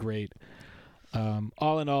think it's great.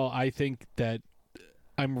 All in all, I think that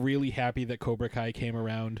I'm really happy that Cobra Kai came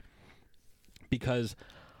around, because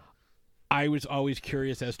I was always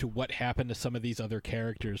curious as to what happened to some of these other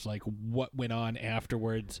characters, like what went on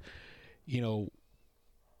afterwards.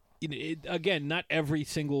 Again, not every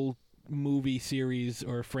single movie series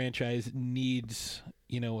or franchise needs,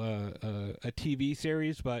 a TV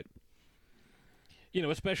series, but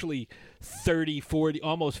especially 30, 40,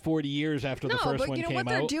 almost 40 years after the first one came out. What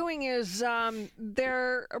they're doing is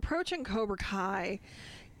they're approaching Cobra Kai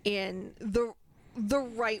in the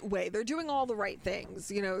right way. They're doing all the right things.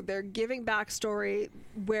 They're giving backstory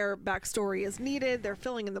where backstory is needed. They're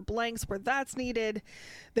filling in the blanks where that's needed.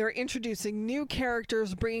 They're introducing new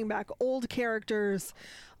characters, bringing back old characters.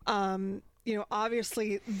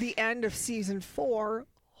 Obviously the end of season 4,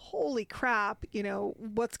 holy crap,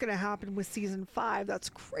 what's going to happen with season 5? That's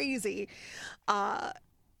crazy.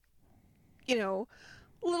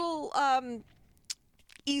 Little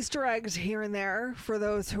Easter eggs here and there for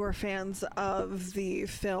those who are fans of the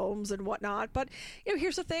films and whatnot. But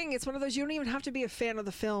here's the thing: it's one of those, you don't even have to be a fan of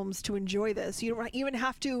the films to enjoy this. You don't even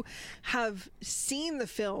have to have seen the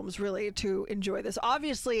films really to enjoy this.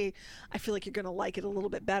 Obviously, I feel like you're going to like it a little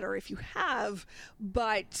bit better if you have,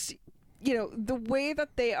 but the way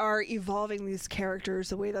that they are evolving these characters,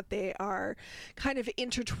 the way that they are kind of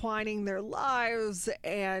intertwining their lives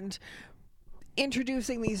and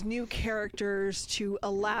introducing these new characters to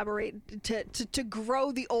elaborate, to grow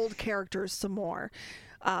the old characters some more.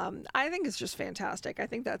 I think it's just fantastic. I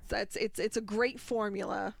think it's a great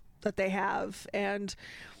formula that they have, and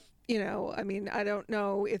I don't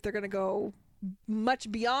know if they're going to go much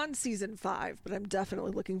beyond season 5, but I'm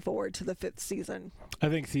definitely looking forward to the 5th season. I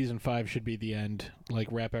think season 5 should be the end, like,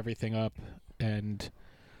 wrap everything up and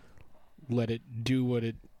let it do what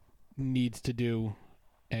it needs to do,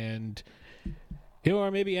 and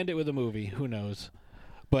or maybe end it with a movie. Who knows?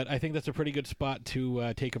 But I think that's a pretty good spot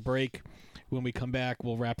to take a break. When we come back,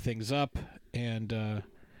 we'll wrap things up, and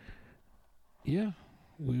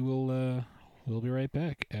we'll be right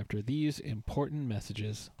back after these important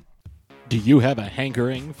messages. Do you have a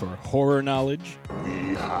hankering for horror knowledge?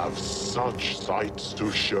 We have such sights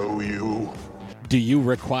to show you. Do you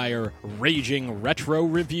require raging retro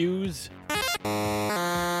reviews?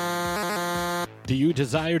 Do you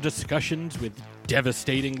desire discussions with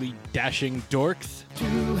devastatingly dashing dorks?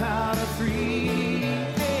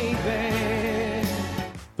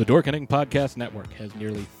 The Dorkening Podcast Network has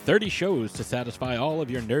nearly 30 shows to satisfy all of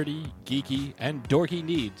your nerdy, geeky, and dorky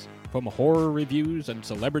needs, from horror reviews and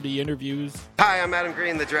celebrity interviews. Hi, I'm Adam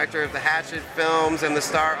Green, the director of the Hatchet films and the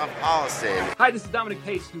star of Paulson. Hi, this is Dominic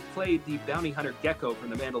Pace, who played the bounty hunter Gecko from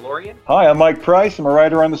The Mandalorian. Hi, I'm Mike Price. I'm a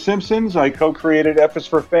writer on The Simpsons. I co-created F is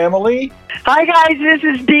for Family. Hi, guys. This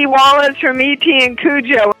is Dee Wallace from E.T. and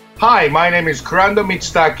Cujo. Hi, my name is Kurando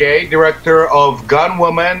Mitsutake, director of Gun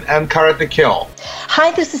Woman and Karate Kill.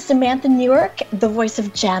 Hi, this is Samantha Newark, the voice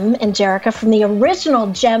of Jem and Jerrica from the original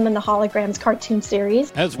Jem and the Holograms cartoon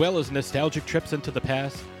series. As well as nostalgic trips into the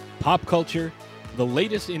past, pop culture, the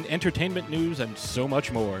latest in entertainment news, and so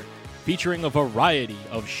much more. Featuring a variety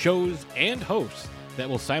of shows and hosts that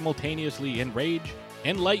will simultaneously enrage,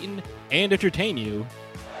 enlighten, and entertain you.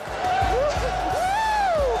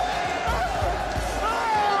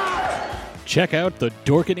 Check out the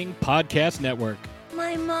Dorkening Podcast Network.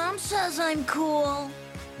 My mom says I'm cool.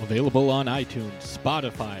 Available on iTunes,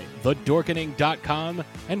 Spotify, thedorkening.com,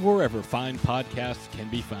 and wherever fine podcasts can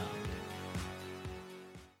be found.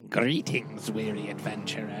 Greetings, weary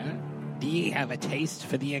adventurer. Do ye have a taste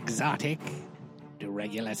for the exotic? Do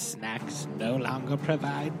regular snacks no longer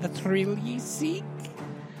provide the thrill ye seek?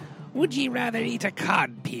 Would ye rather eat a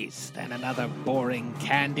codpiece than another boring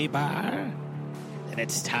candy bar? Then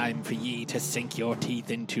it's time for ye to sink your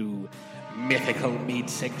teeth into Mythical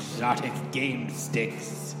Meats Exotic Game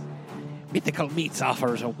Sticks. Mythical Meats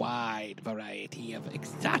offers a wide variety of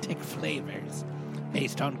exotic flavors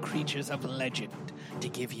based on creatures of legend to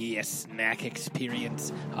give ye a snack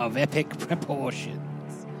experience of epic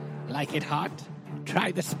proportions. Like it hot?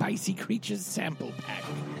 Try the Spicy Creatures Sample Pack,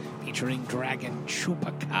 featuring dragon,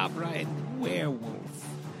 chupacabra, and werewolf.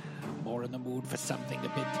 More in the mood for something a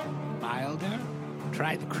bit milder?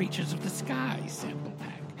 Try the Creatures of the Sky Sample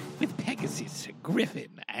Pack, with Pegasus,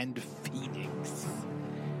 Griffin, and Phoenix.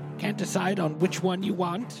 Can't decide on which one you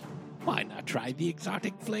want? Why not try the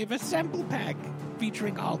Exotic Flavor Sample Pack,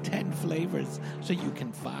 featuring all 10 flavors so you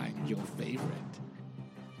can find your favorite.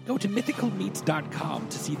 Go to mythicalmeats.com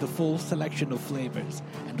to see the full selection of flavors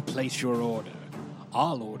and place your order.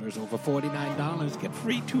 All orders over $49 get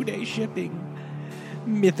free 2-day shipping.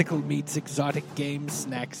 Mythical Meats Exotic Game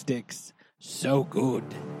Snack Sticks. So good,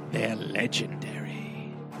 they're legendary.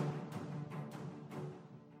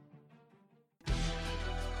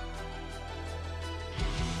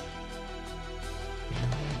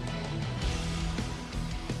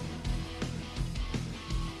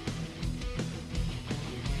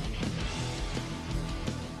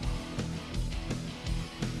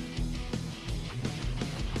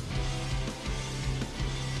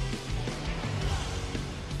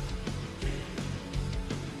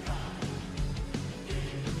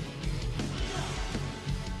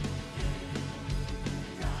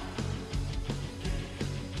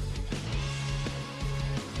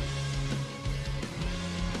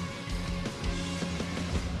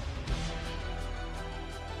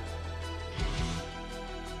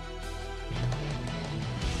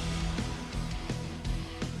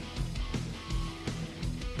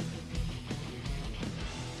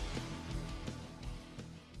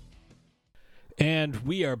 And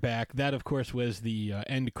we are back. That, of course, was the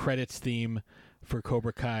end credits theme for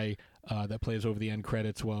Cobra Kai that plays over the end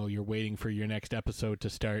credits while you're waiting for your next episode to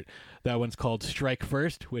start. That one's called Strike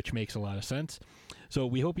First, which makes a lot of sense. So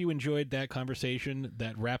we hope you enjoyed that conversation.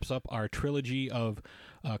 That wraps up our trilogy of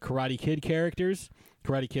Karate Kid characters,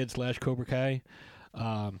 Karate Kid / Cobra Kai.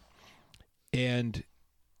 And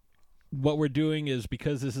what we're doing is,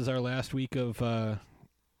 because this is our last week of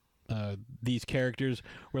these characters,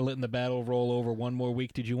 we're letting the battle roll over one more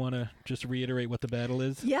week. Did you want to just reiterate what the battle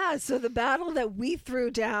is? Yeah, so the battle that we threw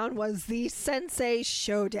down was the Sensei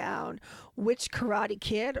Showdown. Which Karate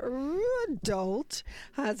Kid or adult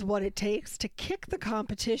has what it takes to kick the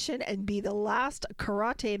competition and be the last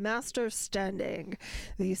karate master standing?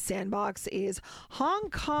 The sandbox is Hong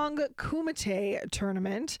Kong Kumite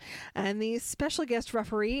Tournament, and the special guest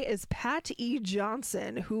referee is Pat E.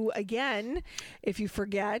 Johnson, who, again, if you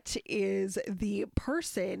forget, is the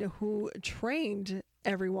person who trained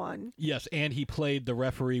everyone. Yes, and he played the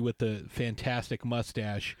referee with the fantastic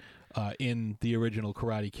mustache in the original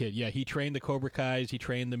Karate Kid. Yeah, he trained the Cobra Kais, he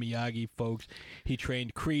trained the Miyagi folks, he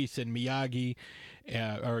trained Kreese and Miyagi,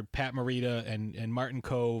 or Pat Morita and Martin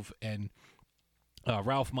Kove and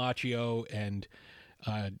Ralph Macchio and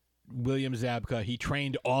William Zabka. He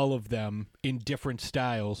trained all of them in different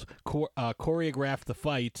styles, choreographed the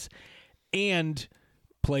fights, and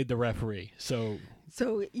played the referee. So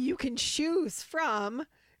you can choose from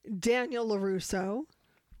Daniel LaRusso,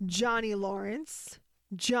 Johnny Lawrence,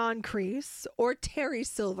 John Kreese, or Terry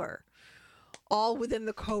Silver, all within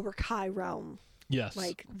the Cobra Kai realm. Yes.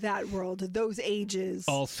 Like that world, those ages.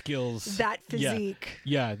 All skills. That physique.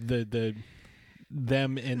 Yeah, the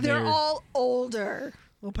them and they're all older.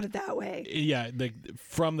 We'll put it that way. Yeah,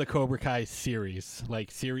 from the Cobra Kai series,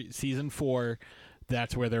 like season 4,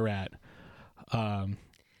 that's where they're at.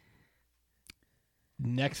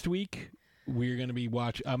 Next week, I'm going to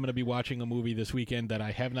be watching a movie this weekend that I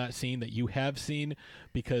have not seen, that you have seen,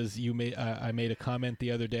 because I made a comment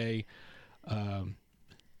the other day,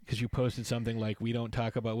 because you posted something like, we don't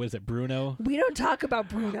talk about, what is it, Bruno? We don't talk about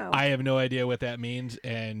Bruno. I have no idea what that means,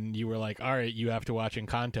 and you were like, all right, you have to watch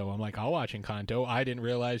Encanto. I'm like, I'll watch Encanto. I didn't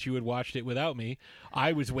realize you had watched it without me.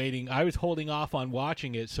 I was holding off on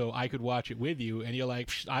watching it so I could watch it with you, and you're like,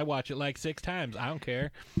 I watch it like 6 times. I don't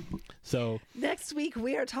care. So next week,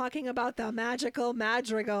 we are talking about the magical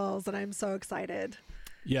madrigals, and I'm so excited.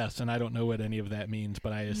 Yes, and I don't know what any of that means,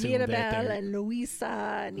 but I assume Mirabelle that they're... and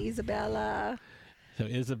Luisa and Isabella. So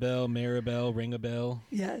Isabel, Maribel, ring a bell.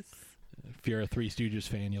 Yes. If you're a Three Stooges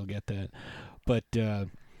fan, you'll get that. But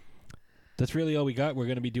that's really all we got. We're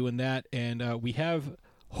going to be doing that. And we have,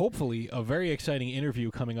 hopefully, a very exciting interview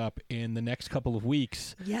coming up in the next couple of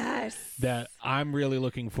weeks. Yes. That I'm really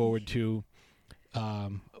looking forward to.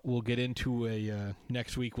 We'll get into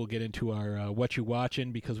next week. We'll get into our What You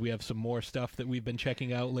Watching, because we have some more stuff that we've been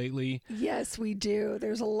checking out lately. Yes, we do.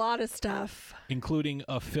 There's a lot of stuff, including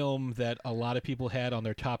a film that a lot of people had on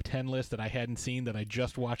their top 10 list that I hadn't seen, that I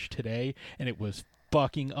just watched today, and it was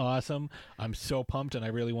fucking awesome. I'm so pumped, and I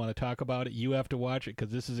really want to talk about it. You have to watch it,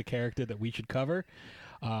 because this is a character that we should cover,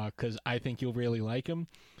 because I think you'll really like him.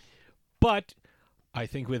 But I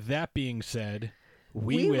think with that being said,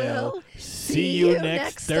 we We will will see you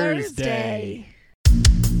next Thursday.